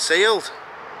yet they're sealed.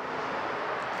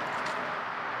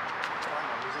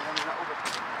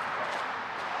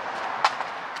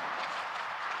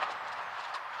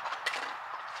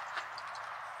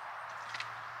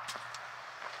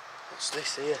 What's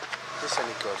this here? Is this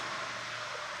any good?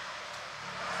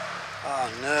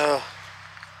 Oh no.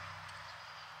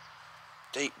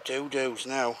 Deep doo-doos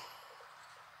now.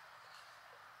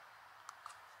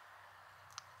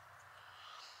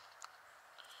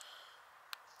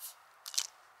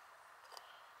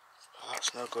 Oh,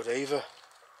 that's no good either.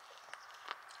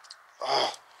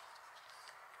 Oh.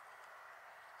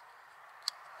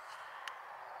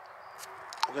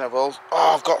 We're gonna have all.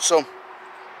 Oh, I've got some.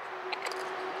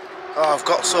 Oh, I've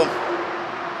got some.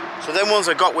 So them ones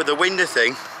I got with the window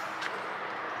thing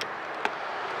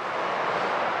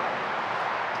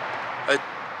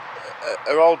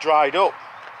are all dried up.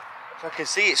 So I can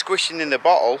see it squishing in the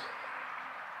bottle.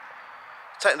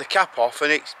 Take the cap off and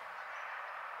it's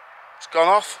gone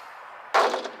off.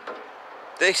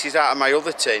 This is out of my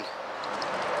other tin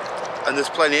and there's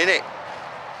plenty in it.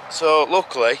 So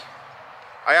luckily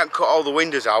I haven't cut all the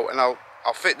windows out, and I'll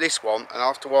fit this one, and I'll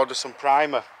have to order some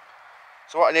primer.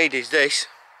 So what I need is this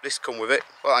come with it.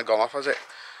 Well, that ain't gone off, has it?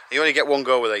 You only get one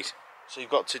go with these. So you've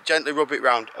got to gently rub it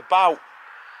round about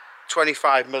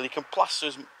 25mm. You can plaster,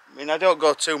 I mean, I don't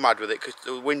go too mad with it because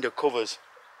the window covers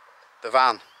the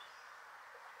van.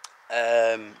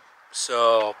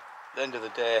 So at the end of the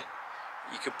day,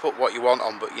 you can put what you want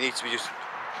on, but you need to be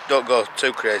don't go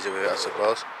too crazy with it, I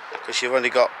suppose, because you've only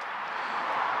got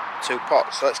 2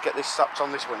 pots. So let's get this slapped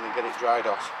on this one and get it dried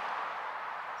off.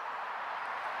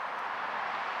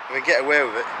 If I get away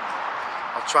with it,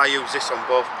 I'll try use this on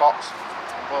both pots,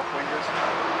 on both windows.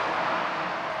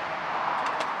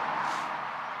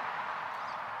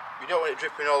 You don't want it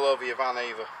dripping all over your van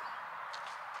either.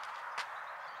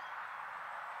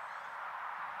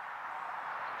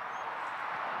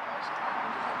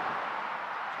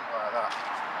 Like that.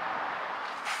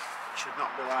 It should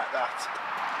not be like that.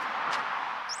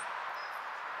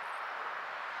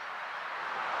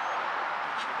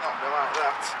 It should not be like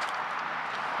that.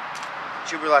 It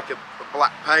should be like a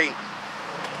black paint.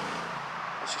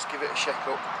 Let's just give it a shake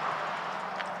up.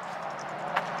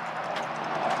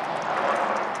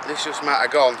 This just might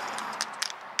have gone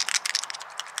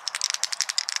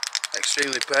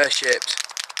extremely pear-shaped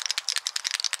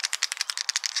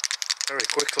very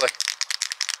quickly.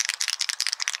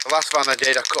 The last van I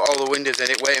did, I cut all the windows in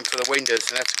it waiting for the windows,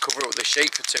 and I had to cover it with the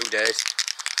sheet for 2 days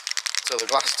until the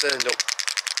glass turned up.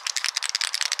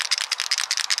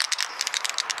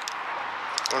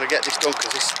 I want to get this done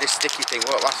because this sticky thing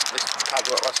won't last, this pad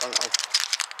won't last long.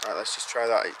 Right, let's just try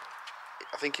that.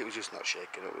 I think it was just not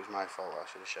shaking up, it was my fault, I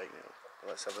should have shaken it up. But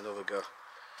let's have another go.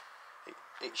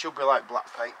 It should be like black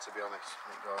paint, to be honest,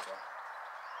 when it goes on.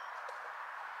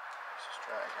 Let's just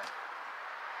try it again.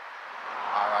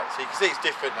 Alright, so you can see it's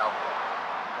different now. Go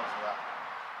for that.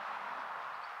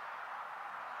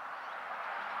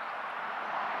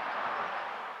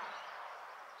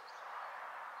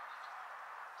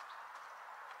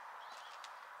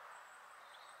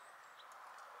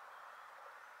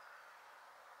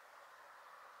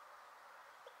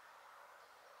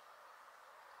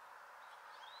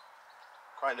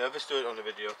 Quite nervous doing it on the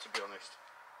video, to be honest.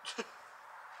 If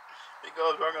it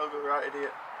goes wrong, I'll go right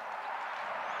idiot.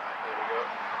 Right, there we go.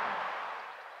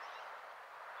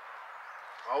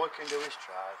 All we can do is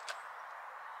try.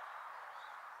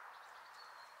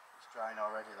 It's drying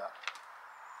already, that.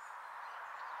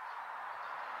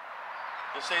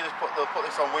 You'll see they'll put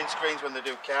this on windscreens when they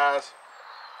do cars.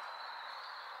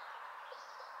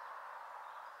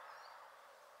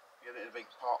 Get it in a big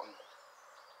pot and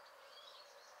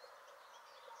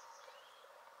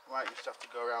might just have to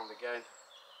go around again,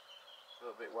 a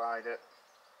little bit wider.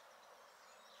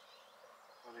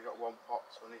 Only got 1 pot,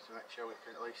 so I need to make sure we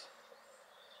can at least.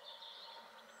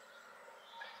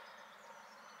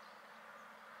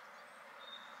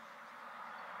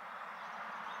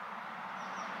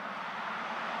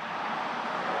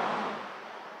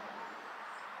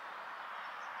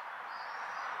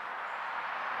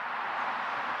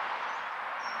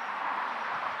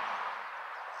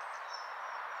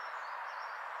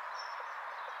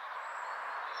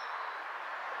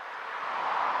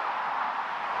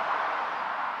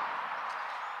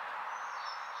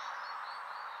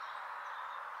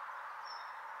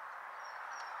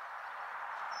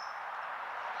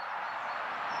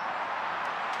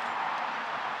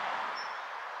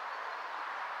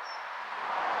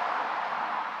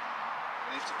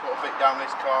 I need to put a bit down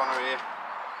this corner here.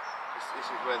 This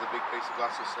is where the big piece of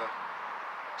glass is, so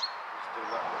just do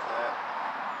that bit there.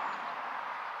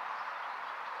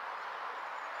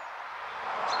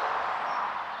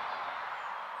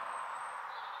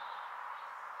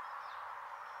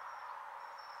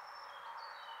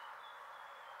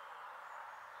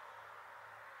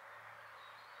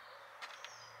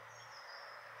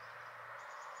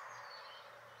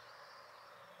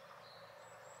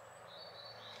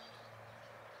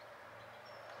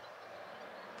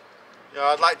 You know,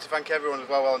 I'd like to thank everyone as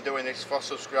well while I'm doing this for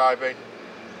subscribing,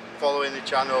 following the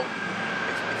channel.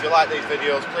 If you like these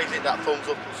videos, please hit that thumbs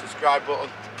up and subscribe button.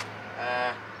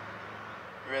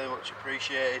 Really much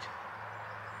appreciated.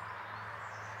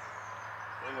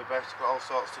 Doing my best, got all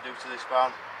sorts to do to this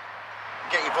van.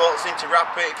 Get your votes in to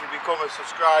wrap it if you become a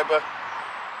subscriber.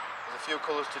 There's a few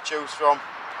colours to choose from,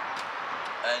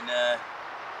 and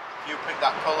if you pick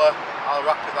that colour, I'll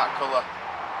wrap it that colour.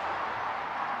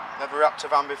 Never wrapped a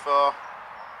van before,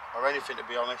 or anything to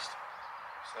be honest,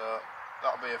 so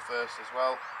that'll be a first as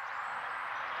well.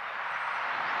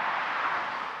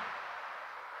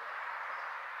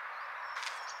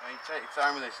 And you take your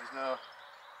time with this, there's no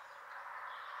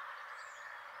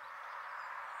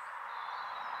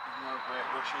great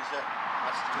rush, is there?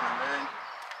 Unless it's going to rain.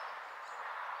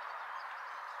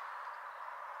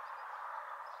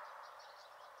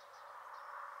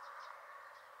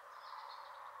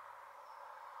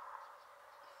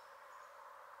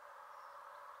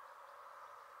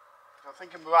 I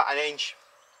think I'm about an inch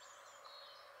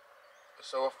or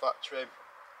so off that trim.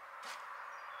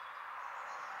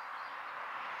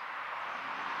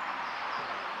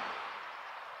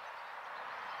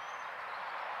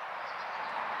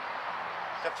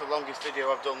 That's the longest video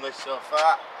I've done this so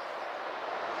far.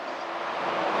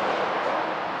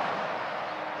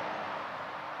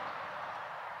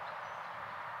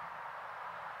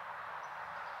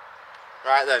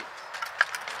 Right then,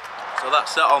 so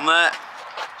that's that on there.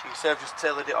 So you can see I've just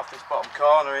tailored it off this bottom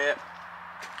corner here.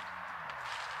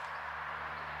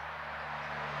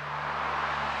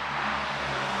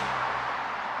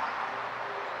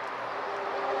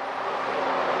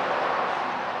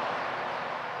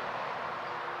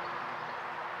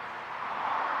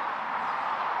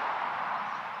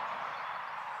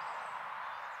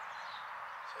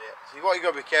 So what you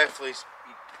got to be careful is,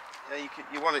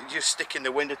 you want to just stick in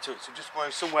the window to it, so just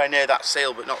going somewhere near that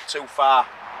sail but not too far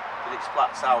that it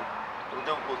splats out.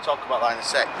 We'll talk about that in a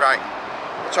sec. Right,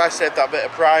 I'll try to save that bit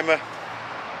of primer, so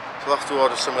I'll have to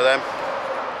order some of them.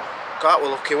 God, we're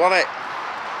lucky, wasn't it?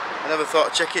 I never thought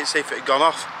I'd check it and see if it had gone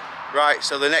off. Right,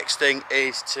 so the next thing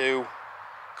is to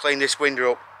clean this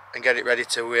window up and get it ready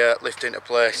to lift into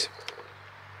place.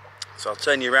 So I'll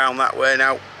turn you around that way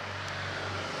now.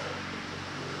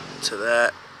 To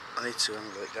there. I need to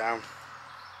angle it down.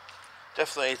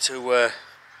 Definitely need to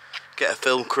get a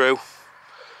film crew.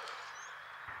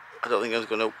 I don't think I'm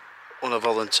going to want to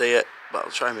volunteer, but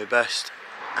I'll try my best.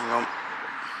 Hang on.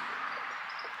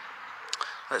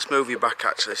 Let's move you back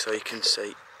actually so you can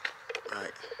see.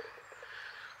 Right.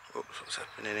 Oops, what's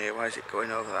happening here? Why is it going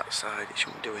over that side? It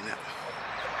shouldn't be doing that.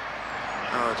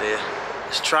 Oh dear.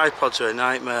 This tripods are a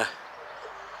nightmare.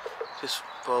 Just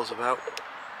falls about.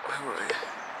 Where were we?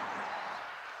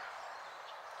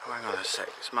 Oh, hang on a sec,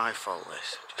 it's my fault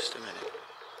this, just a minute.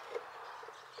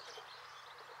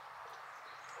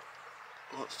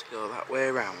 Wants to go that way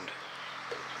around.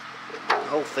 The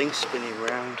whole thing's spinning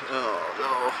round. Oh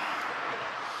no.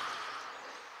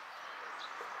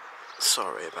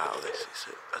 Sorry about this,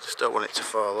 I just don't want it to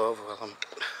fall over while I'm...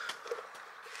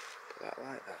 Put that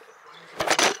like that.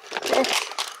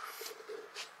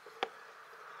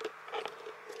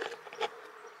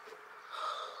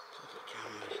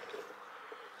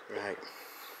 Right,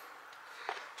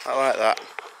 I like that.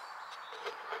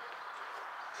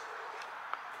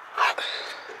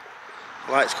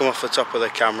 Lights come off the top of the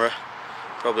camera,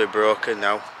 probably broken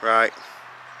now. Right,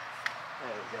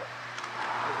 there we go.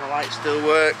 Does the light still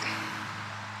work?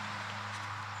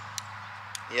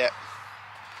 Yep.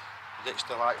 Ditch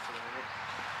the light for the minute.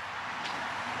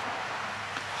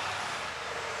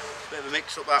 Bit of a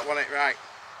mix up that, wasn't it? Right.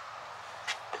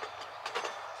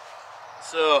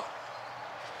 So.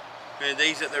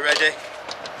 These at the ready,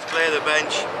 let's clear the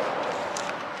bench,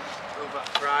 move that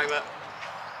primer.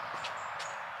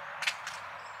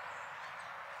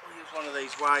 We'll use one of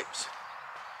these wipes,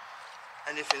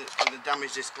 anything that's going to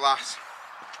damage this glass.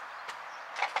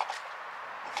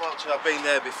 Unfortunately I've been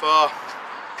there before.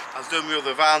 I was doing my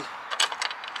other van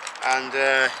and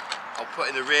I'll put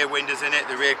in the rear windows in it,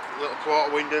 the rear little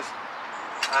quarter windows,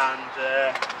 and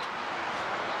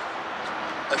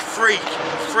a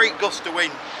freak gust of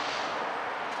wind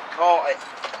caught it.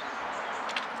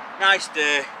 Nice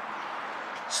day,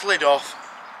 slid off,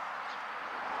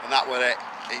 and that was it.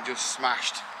 It just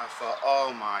smashed. I thought,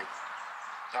 oh my,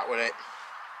 that was it.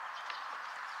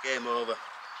 Game over.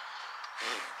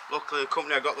 Luckily the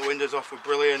company I got the windows off were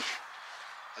brilliant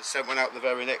and sent one out the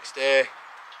very next day,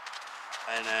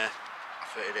 and I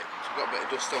fitted it. So I've got a bit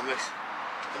of dust on this.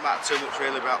 Doesn't matter too much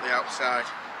really about the outside.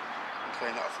 I'll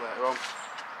clean that off later on.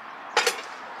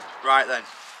 Right then.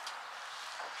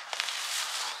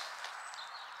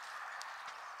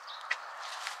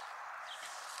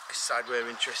 this side we're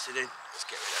interested in. Let's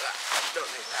get rid of that. Don't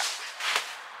need that.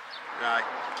 Right.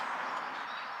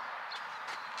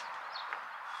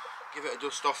 Give it a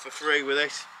dust off for free with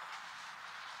this.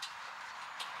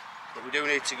 But we do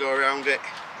need to go around it.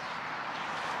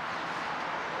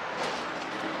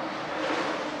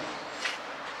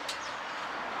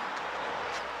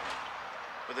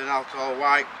 With an alcohol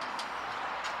wipe.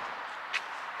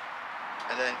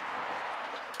 And then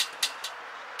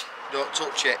don't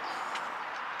touch it.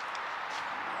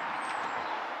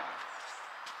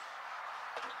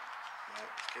 Right,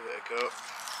 let's give it a go.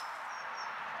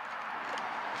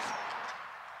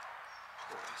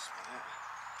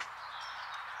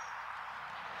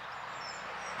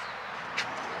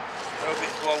 Hope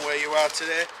it's one where you are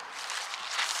today.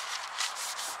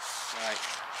 Right.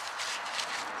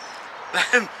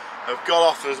 Them have got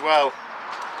off as well.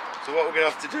 So what we're going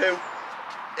to have to do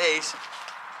is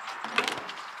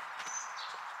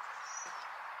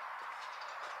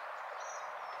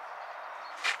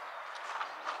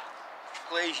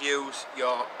please use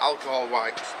your alcohol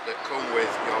wipes that come with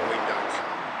your windows.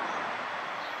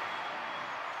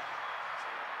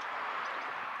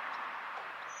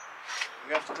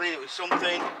 We have to clean it with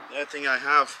something. The other thing I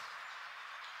have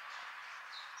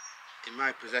in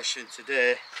my possession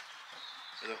today,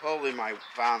 with a hole in my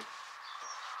van,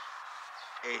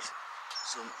 is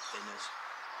some thinners.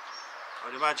 I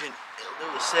would imagine it'll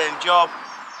do the same job,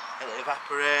 it'll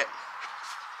evaporate.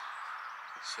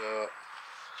 So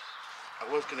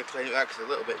I was going to clean it out because it's a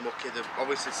little bit mucky.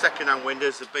 Obviously second-hand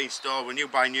windows have been stored. When you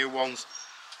buy new ones,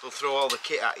 they'll throw all the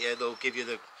kit at you. They'll give you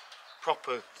the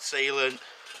proper sealant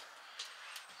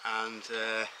and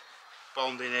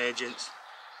bonding agents.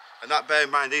 And that, bear in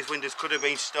mind, these windows could have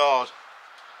been stored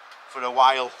for a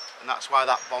while, and that's why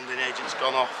that bonding agent's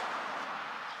gone off,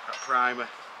 that primer.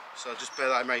 So just bear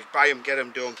that in mind. Buy them, get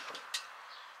them done.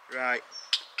 Right.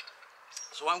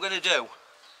 So what I'm going to do,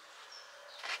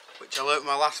 which I learnt in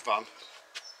my last van,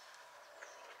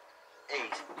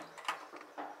 is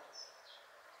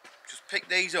just pick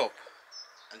these up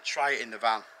and try it in the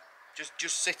van.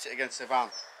 Just sit it against the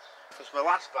van. Because my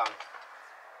last van,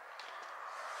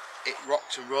 it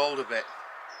rocked and rolled a bit,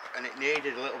 and it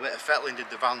needed a little bit of fettling. Did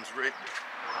the van's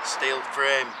steel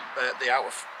frame, the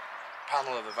outer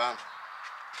panel of the van.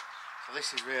 So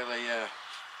this is really.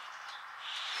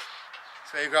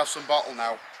 So you grab some bottle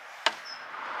now.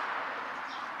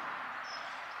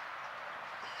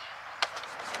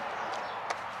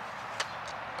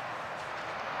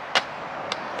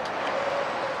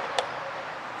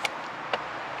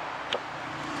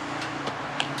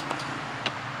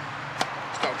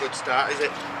 It's not a good start, is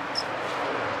it? Let's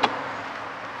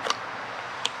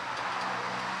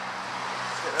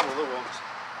get them other ones.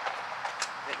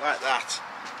 Like that.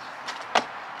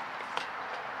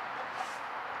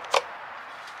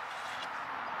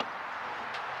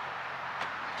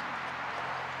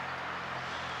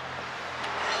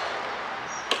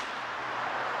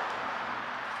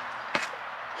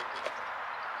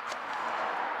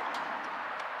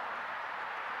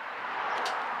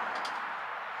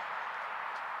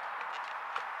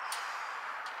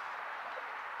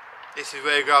 This is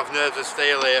where you have nerves of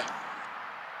steel here.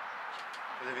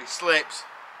 And if it slips,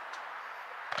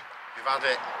 you've had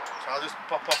it. So I'll just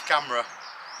pop off camera.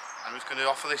 I'm just going to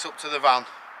offer this up to the van.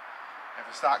 If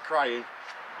I start crying,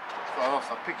 I'll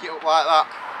pick it up like that.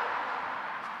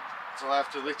 So I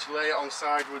have to literally lay it on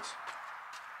sideways.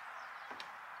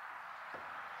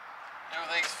 Do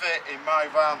these fit in my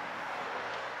van?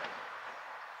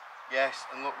 Yes,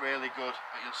 and look really good.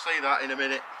 But you'll see that in a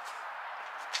minute.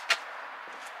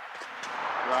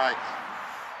 Right.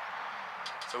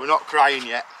 So we're not crying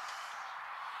yet.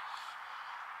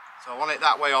 So I want it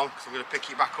that way on, because I'm going to pick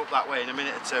it back up that way in a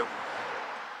minute or two.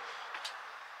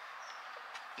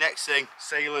 Next thing,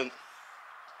 sealant.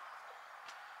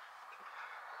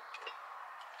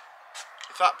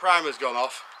 If that primer's gone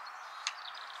off,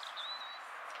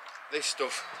 this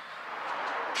stuff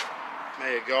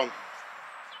may have gone.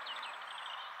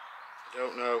 I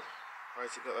don't know. Why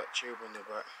has it got that tube on the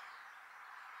back?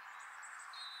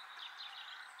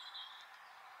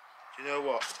 Do you know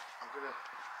what? I'm gonna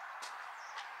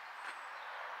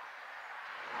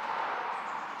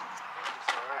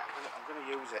it's alright, I'm gonna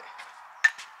use it.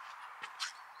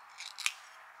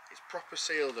 It's proper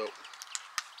sealed up.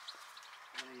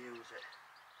 I'm gonna use it.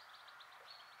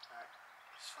 Right,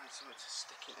 just find something to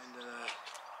stick it into there.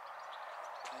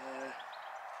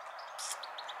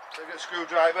 So I get a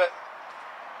screwdriver.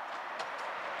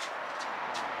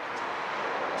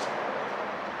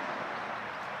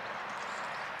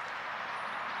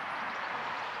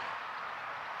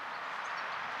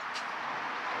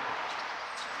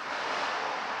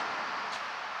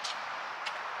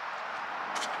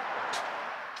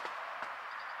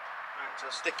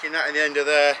 sticking that in the end of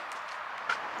there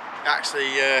actually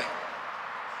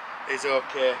is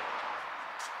okay.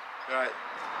 Right,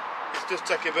 this does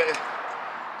take a bit of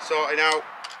sorting out.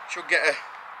 Should get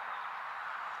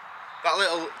that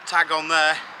little tag on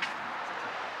there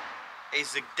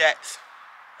is the depth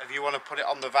if you want to put it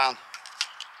on the van.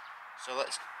 So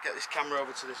let's get this camera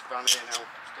over to this van here now.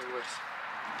 Let's do this.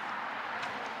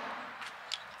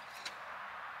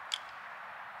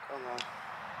 Come on.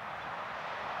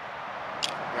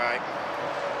 Right.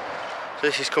 So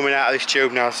this is coming out of this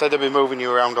tube now. I said I'd be moving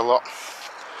you around a lot. In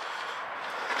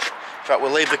fact,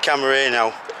 we'll leave the camera here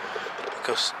now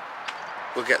because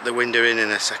we'll get the window in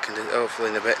a second, hopefully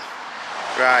in a bit.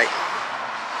 Right.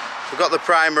 We've got the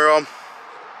primer on.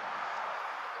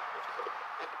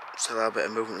 Still a bit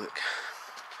of movement.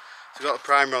 So we've got the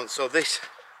primer on. So this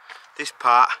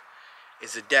part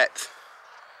is the depth.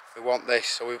 We want this.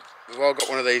 So we've all got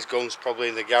one of these guns probably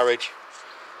in the garage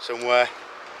somewhere.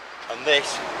 And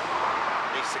this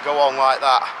needs to go on like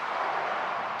that.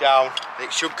 Down.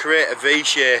 It should create a V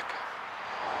shape.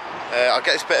 I'll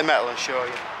get this bit of metal and show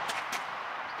you.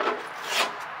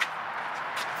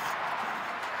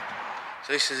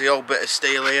 So this is the old bit of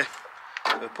steel here.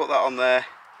 We'll put that on there.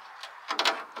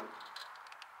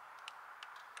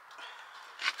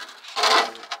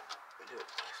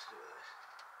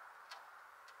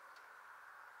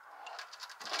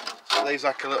 So it leaves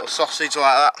like a little sausage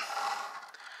like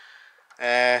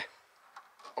that.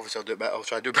 Obviously I'll do it better. I'll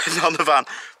try to do better on the van,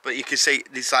 but you can see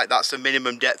it's like that's the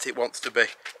minimum depth it wants to be.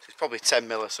 So it's probably 10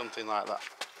 mil or something like that.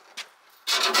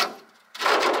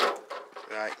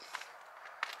 Right.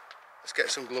 Let's get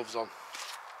some gloves on.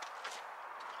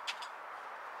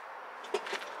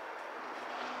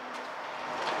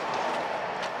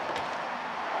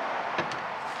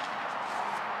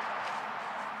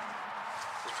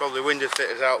 There's probably window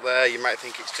fitters out there. You might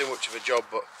think it's too much of a job,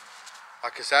 but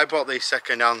like I said, I bought these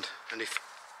second hand, and if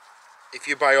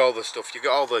you buy all the stuff, you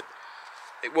got all the,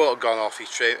 it won't have gone off your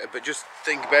trim, but just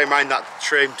bear in mind that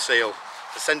trim seal.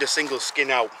 I send a single skin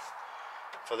out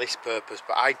for this purpose,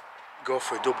 but I go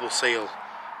for a double seal,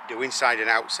 do inside and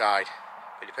outside.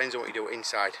 It depends on what you do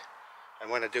inside. And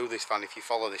when I do this van, if you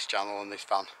follow this channel on this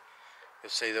van,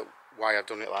 you'll see that why I've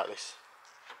done it like this.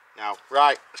 Now,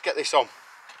 right, let's get this on.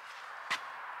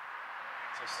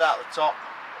 So start at the top.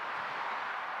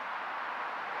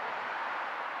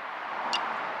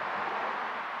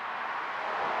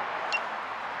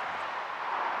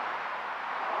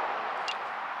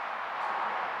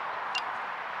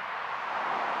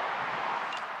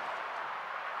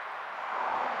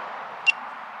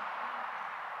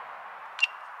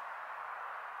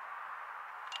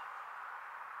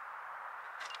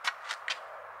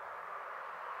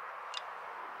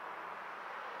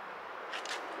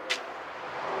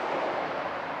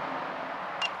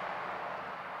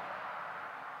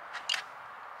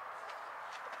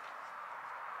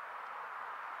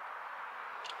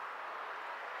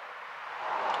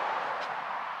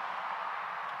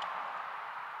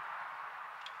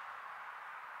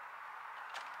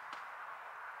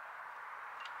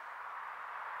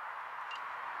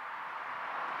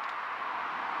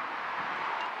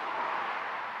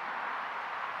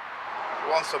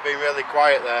 Once I've been really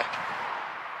quiet there,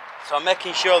 so I'm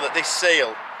making sure that this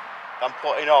seal I'm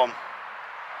putting on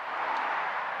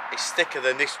is thicker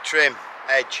than this trim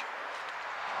edge.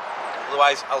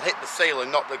 Otherwise I'll hit the seal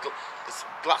and not the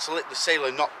glass will hit the seal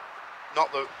and not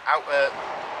the outer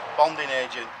bonding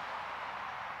agent.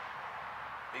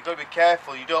 You've got to be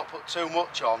careful you don't put too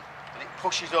much on and it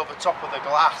pushes over top of the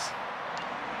glass.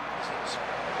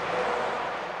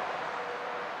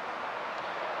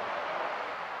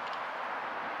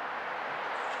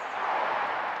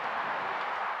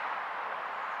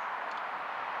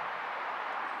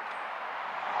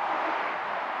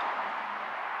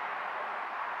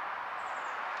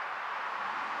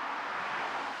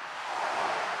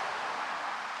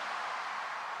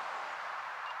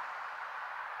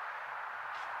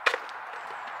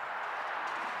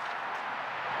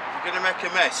 You're going to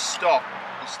make a mess, stop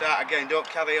and start again, don't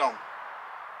carry on,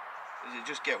 because it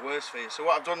just get worse for you. So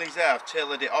what I've done is there, I've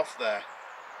tailored it off there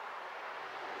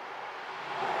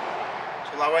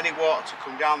to allow any water to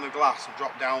come down the glass and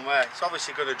drop down there. It's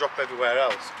obviously going to drop everywhere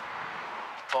else,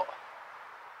 but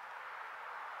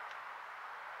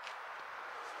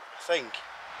I think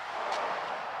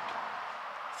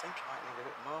I might need a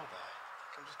bit more there. I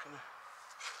think I'm just going to,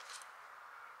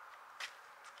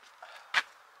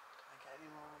 can I get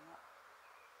any more on that?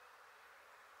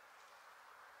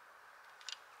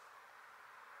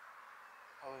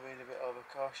 Probably being a bit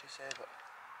overcautious here, but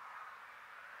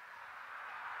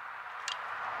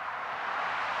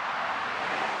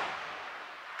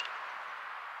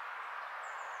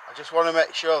I just want to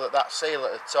make sure that that seal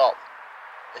at the top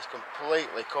is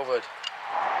completely covered.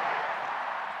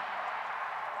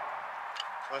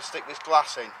 I'm going to stick this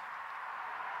glass in.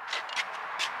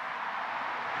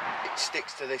 It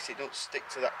sticks to this, it don't stick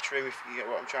to that trim, if you get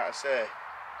what I'm trying to say.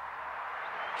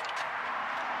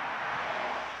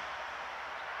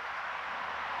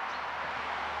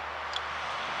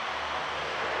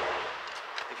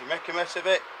 If you make a mess of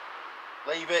it,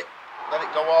 leave it, let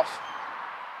it go off,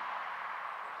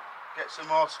 get some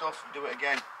more stuff and do it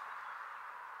again.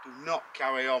 Do not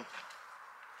carry on.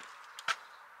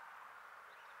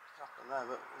 What's happened there?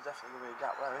 But there's definitely going to be a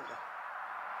gap there, isn't there?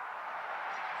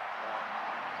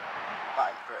 That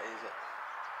ain't pretty, is it?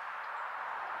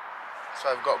 So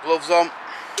I've got gloves on. And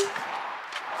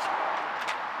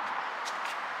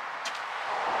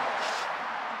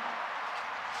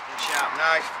a sharp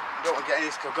knife. I don't want to get any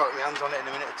of this because I've got my hands on it in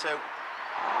a minute or two.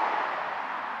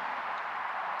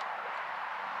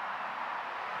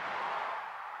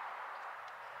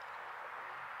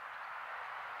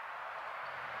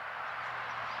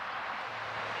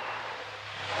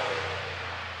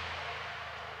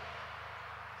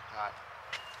 Right.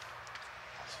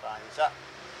 That's fine, is that?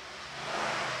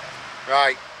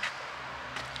 Right.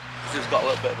 Just got a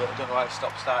little bit of it, I don't know why it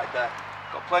stopped started there.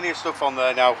 Got plenty of stuff on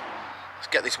there now. Let's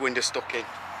get this window stuck in.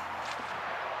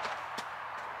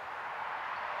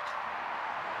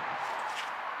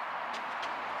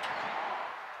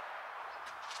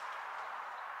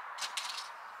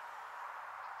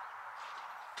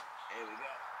 Here we go.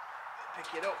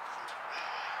 Pick it up.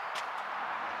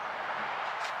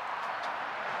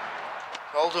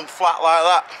 Hold them flat like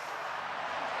that.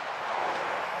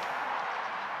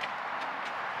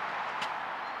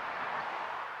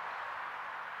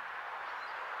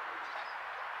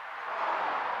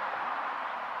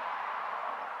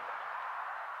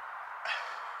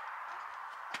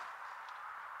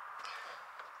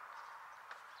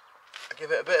 Give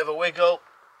it a bit of a wiggle,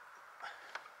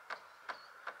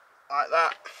 like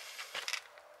that.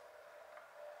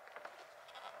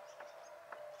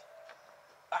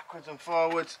 Backwards and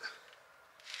forwards,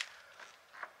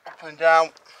 up and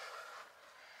down.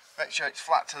 Make sure it's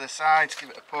flat to the sides, give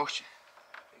it a push.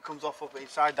 It comes off up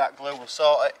inside that glue, we'll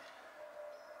sort it.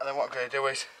 And then what I'm going to do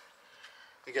is,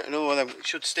 we get another one of them, it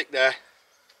should stick there.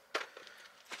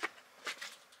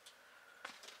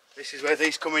 This is where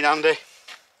these come in handy.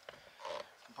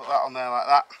 Put that on there like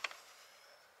that.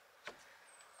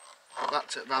 Put that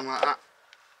tip down like that.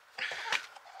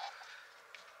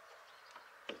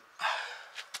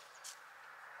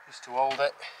 Just to hold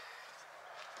it.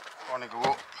 I want to go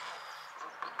up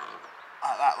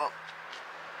like that, look.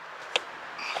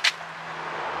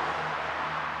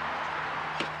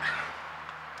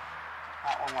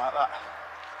 That one like that.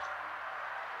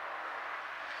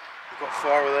 We've got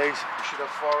 4 of these. We should have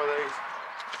 4 of these.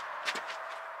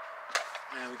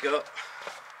 There we go.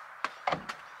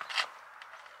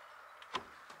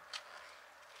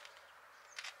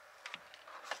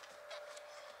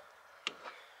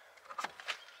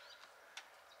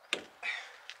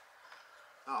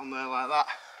 That on there like that.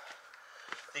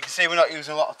 You can see we're not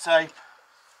using a lot of tape.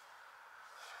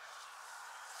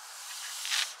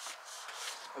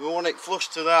 And we want it flush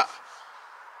to that.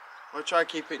 We'll try and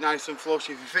keep it nice and flush.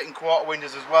 If you're fitting quarter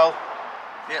windows as well,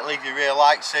 you don't leave your rear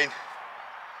lights in.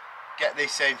 Get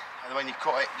this in, and then when you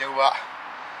cut it, do that.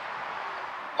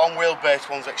 Long wheelbase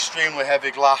one's extremely heavy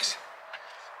glass,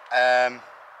 and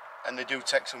they do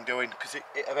take some doing because it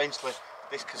eventually,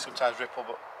 this can sometimes ripple,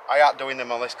 but I aren't doing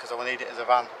them on this because I need it as a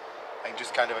van and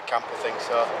just kind of a camper thing,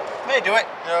 so may do it,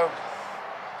 you know,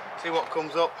 see what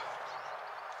comes up.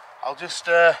 I'll just,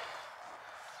 I'll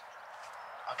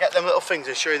get them little things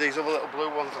and show you these other little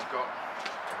blue ones I've got.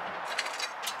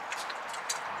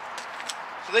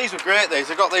 So these were great, these.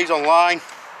 I got these online.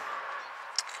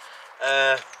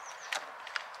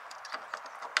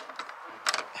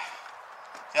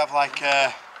 You have like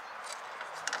a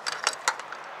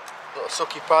little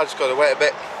sucky pad, just got to wait a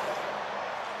bit.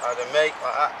 Harder than me,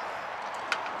 like that.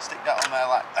 Stick that on there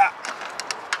like that.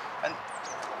 And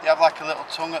you have like a little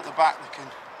tongue at the back that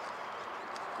can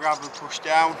grab and push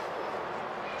down.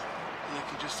 And they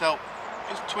can just help,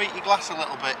 just tweak your glass a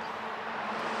little bit.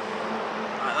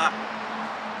 Like that.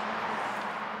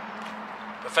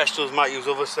 Professionals might use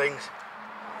other things,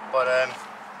 but I've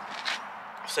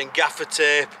seen gaffer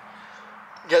tape,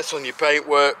 gets on your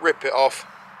paintwork, rip it off.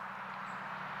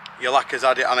 Your lacquer's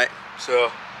had it on it,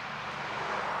 so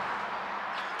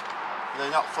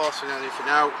they're not forcing anything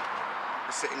out.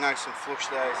 They're sitting nice and flush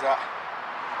there, is that.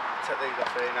 Take these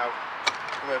off here now.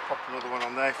 I'm going to pop another one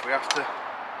on there if we have to.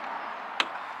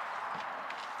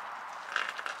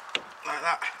 Like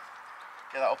that.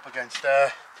 Get that up against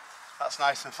there. That's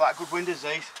nice and flat. Good windows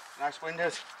these. Nice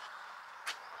windows.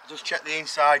 Just check the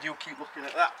inside. You keep looking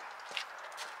at that.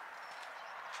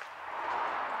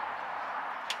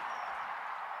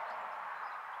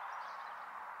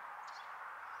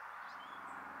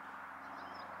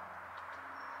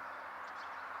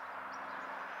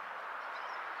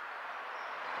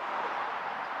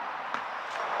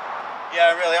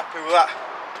 Yeah, I'm really happy with that.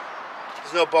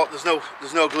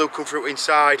 There's no glue come through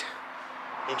inside.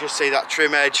 You can just see that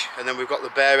trim edge, and then we've got the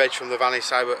bare edge from the vanity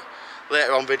side. But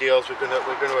later on videos, we're going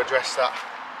to address that.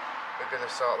 We're going to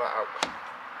sort that out.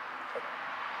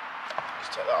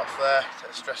 Just take that off there. Take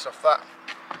the stress off that.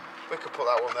 We could put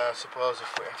that one there, I suppose,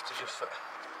 if we have to just.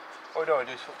 What we don't want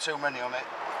to do is put too many on it.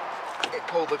 It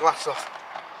pulled the glass off.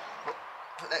 But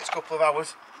for the next couple of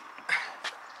hours,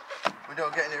 we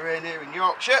don't get any rain here in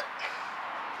Yorkshire.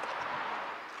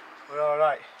 We're all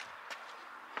right.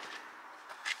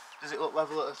 Does it look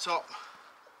level at the top?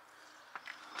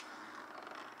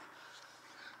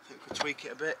 I think we could tweak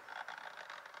it a bit.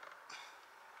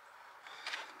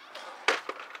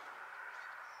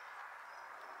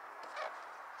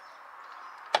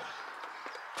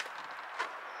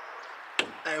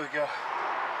 There we go.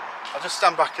 I'll just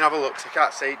stand back and have a look, 'cause I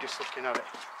can't see it just looking at it.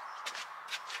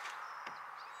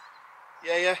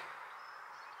 Yeah,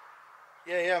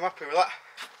 I'm happy with that.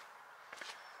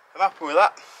 I'm happy with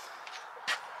that.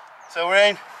 So we're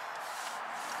in.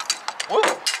 Woo!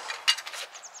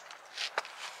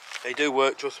 They do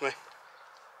work, trust me.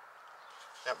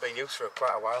 They haven't been used for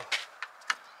quite a while.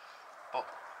 But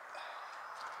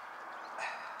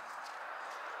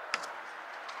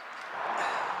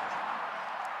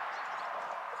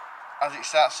as it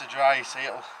starts to dry, you see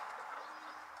it'll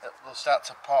start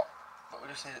to pop. But we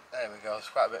just need it. There we go. There's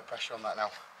quite a bit of pressure on that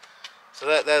now. So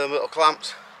they're the little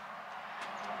clamps.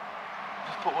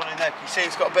 Just put one in there. You see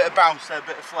it's got a bit of bounce there, a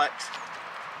bit of flex.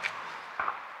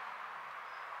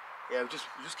 Yeah, we'll just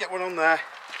get one on there.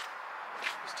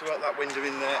 Just to help that window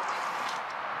in there.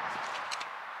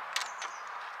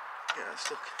 Get that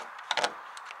stuck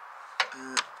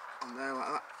on there like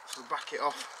that. So back it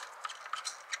off.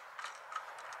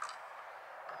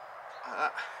 Like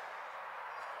that.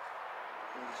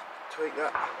 And just tweak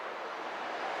that.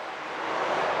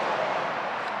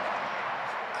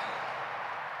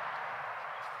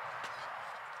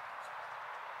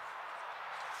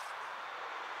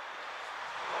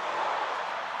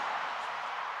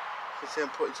 You can see I'm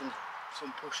putting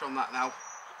some push on that now.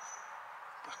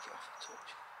 Back it off a touch.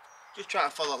 Just try to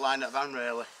follow that line at the van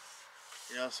really.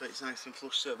 You know, so it's nice and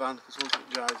flush to the van, because once it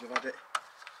dries we've had it.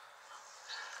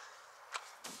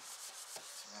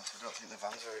 I don't think the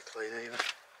van's very clean either.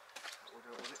 We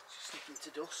don't want it sticking to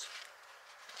dust.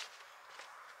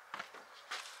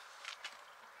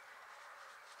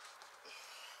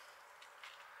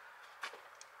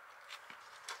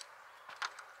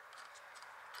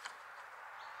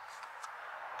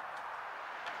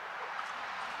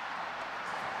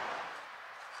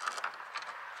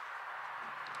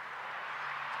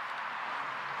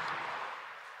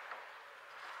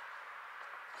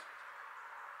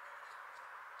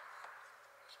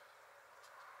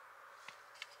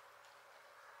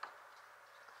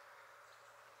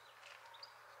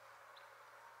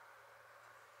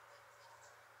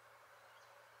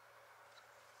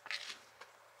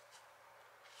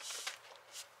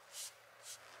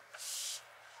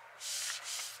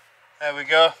 There we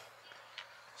go.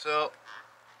 So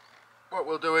what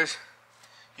we'll do is,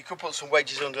 you could put some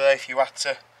wedges under there if you had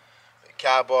to,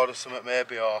 cardboard or something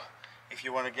maybe, or if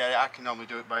you want to get it, I can normally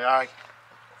do it by eye.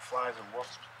 Flies and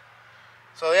wasps.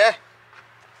 So yeah,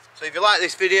 so if you like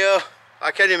this video,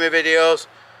 like any of my videos,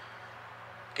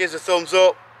 give us a thumbs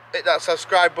up, hit that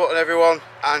subscribe button everyone,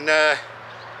 and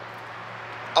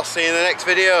I'll see you in the next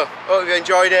video. Hope you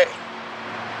enjoyed it.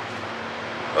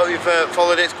 Hope you've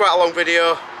followed it. It's quite a long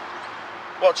video.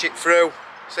 Watch it through,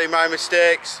 see my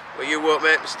mistakes, where you won't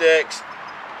make mistakes,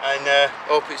 and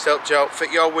hope it's helped you out.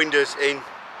 Fit your windows in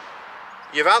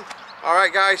your van.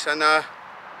 Alright guys, and I'll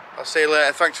see you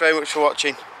later. Thanks very much for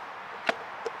watching.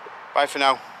 Bye for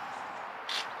now.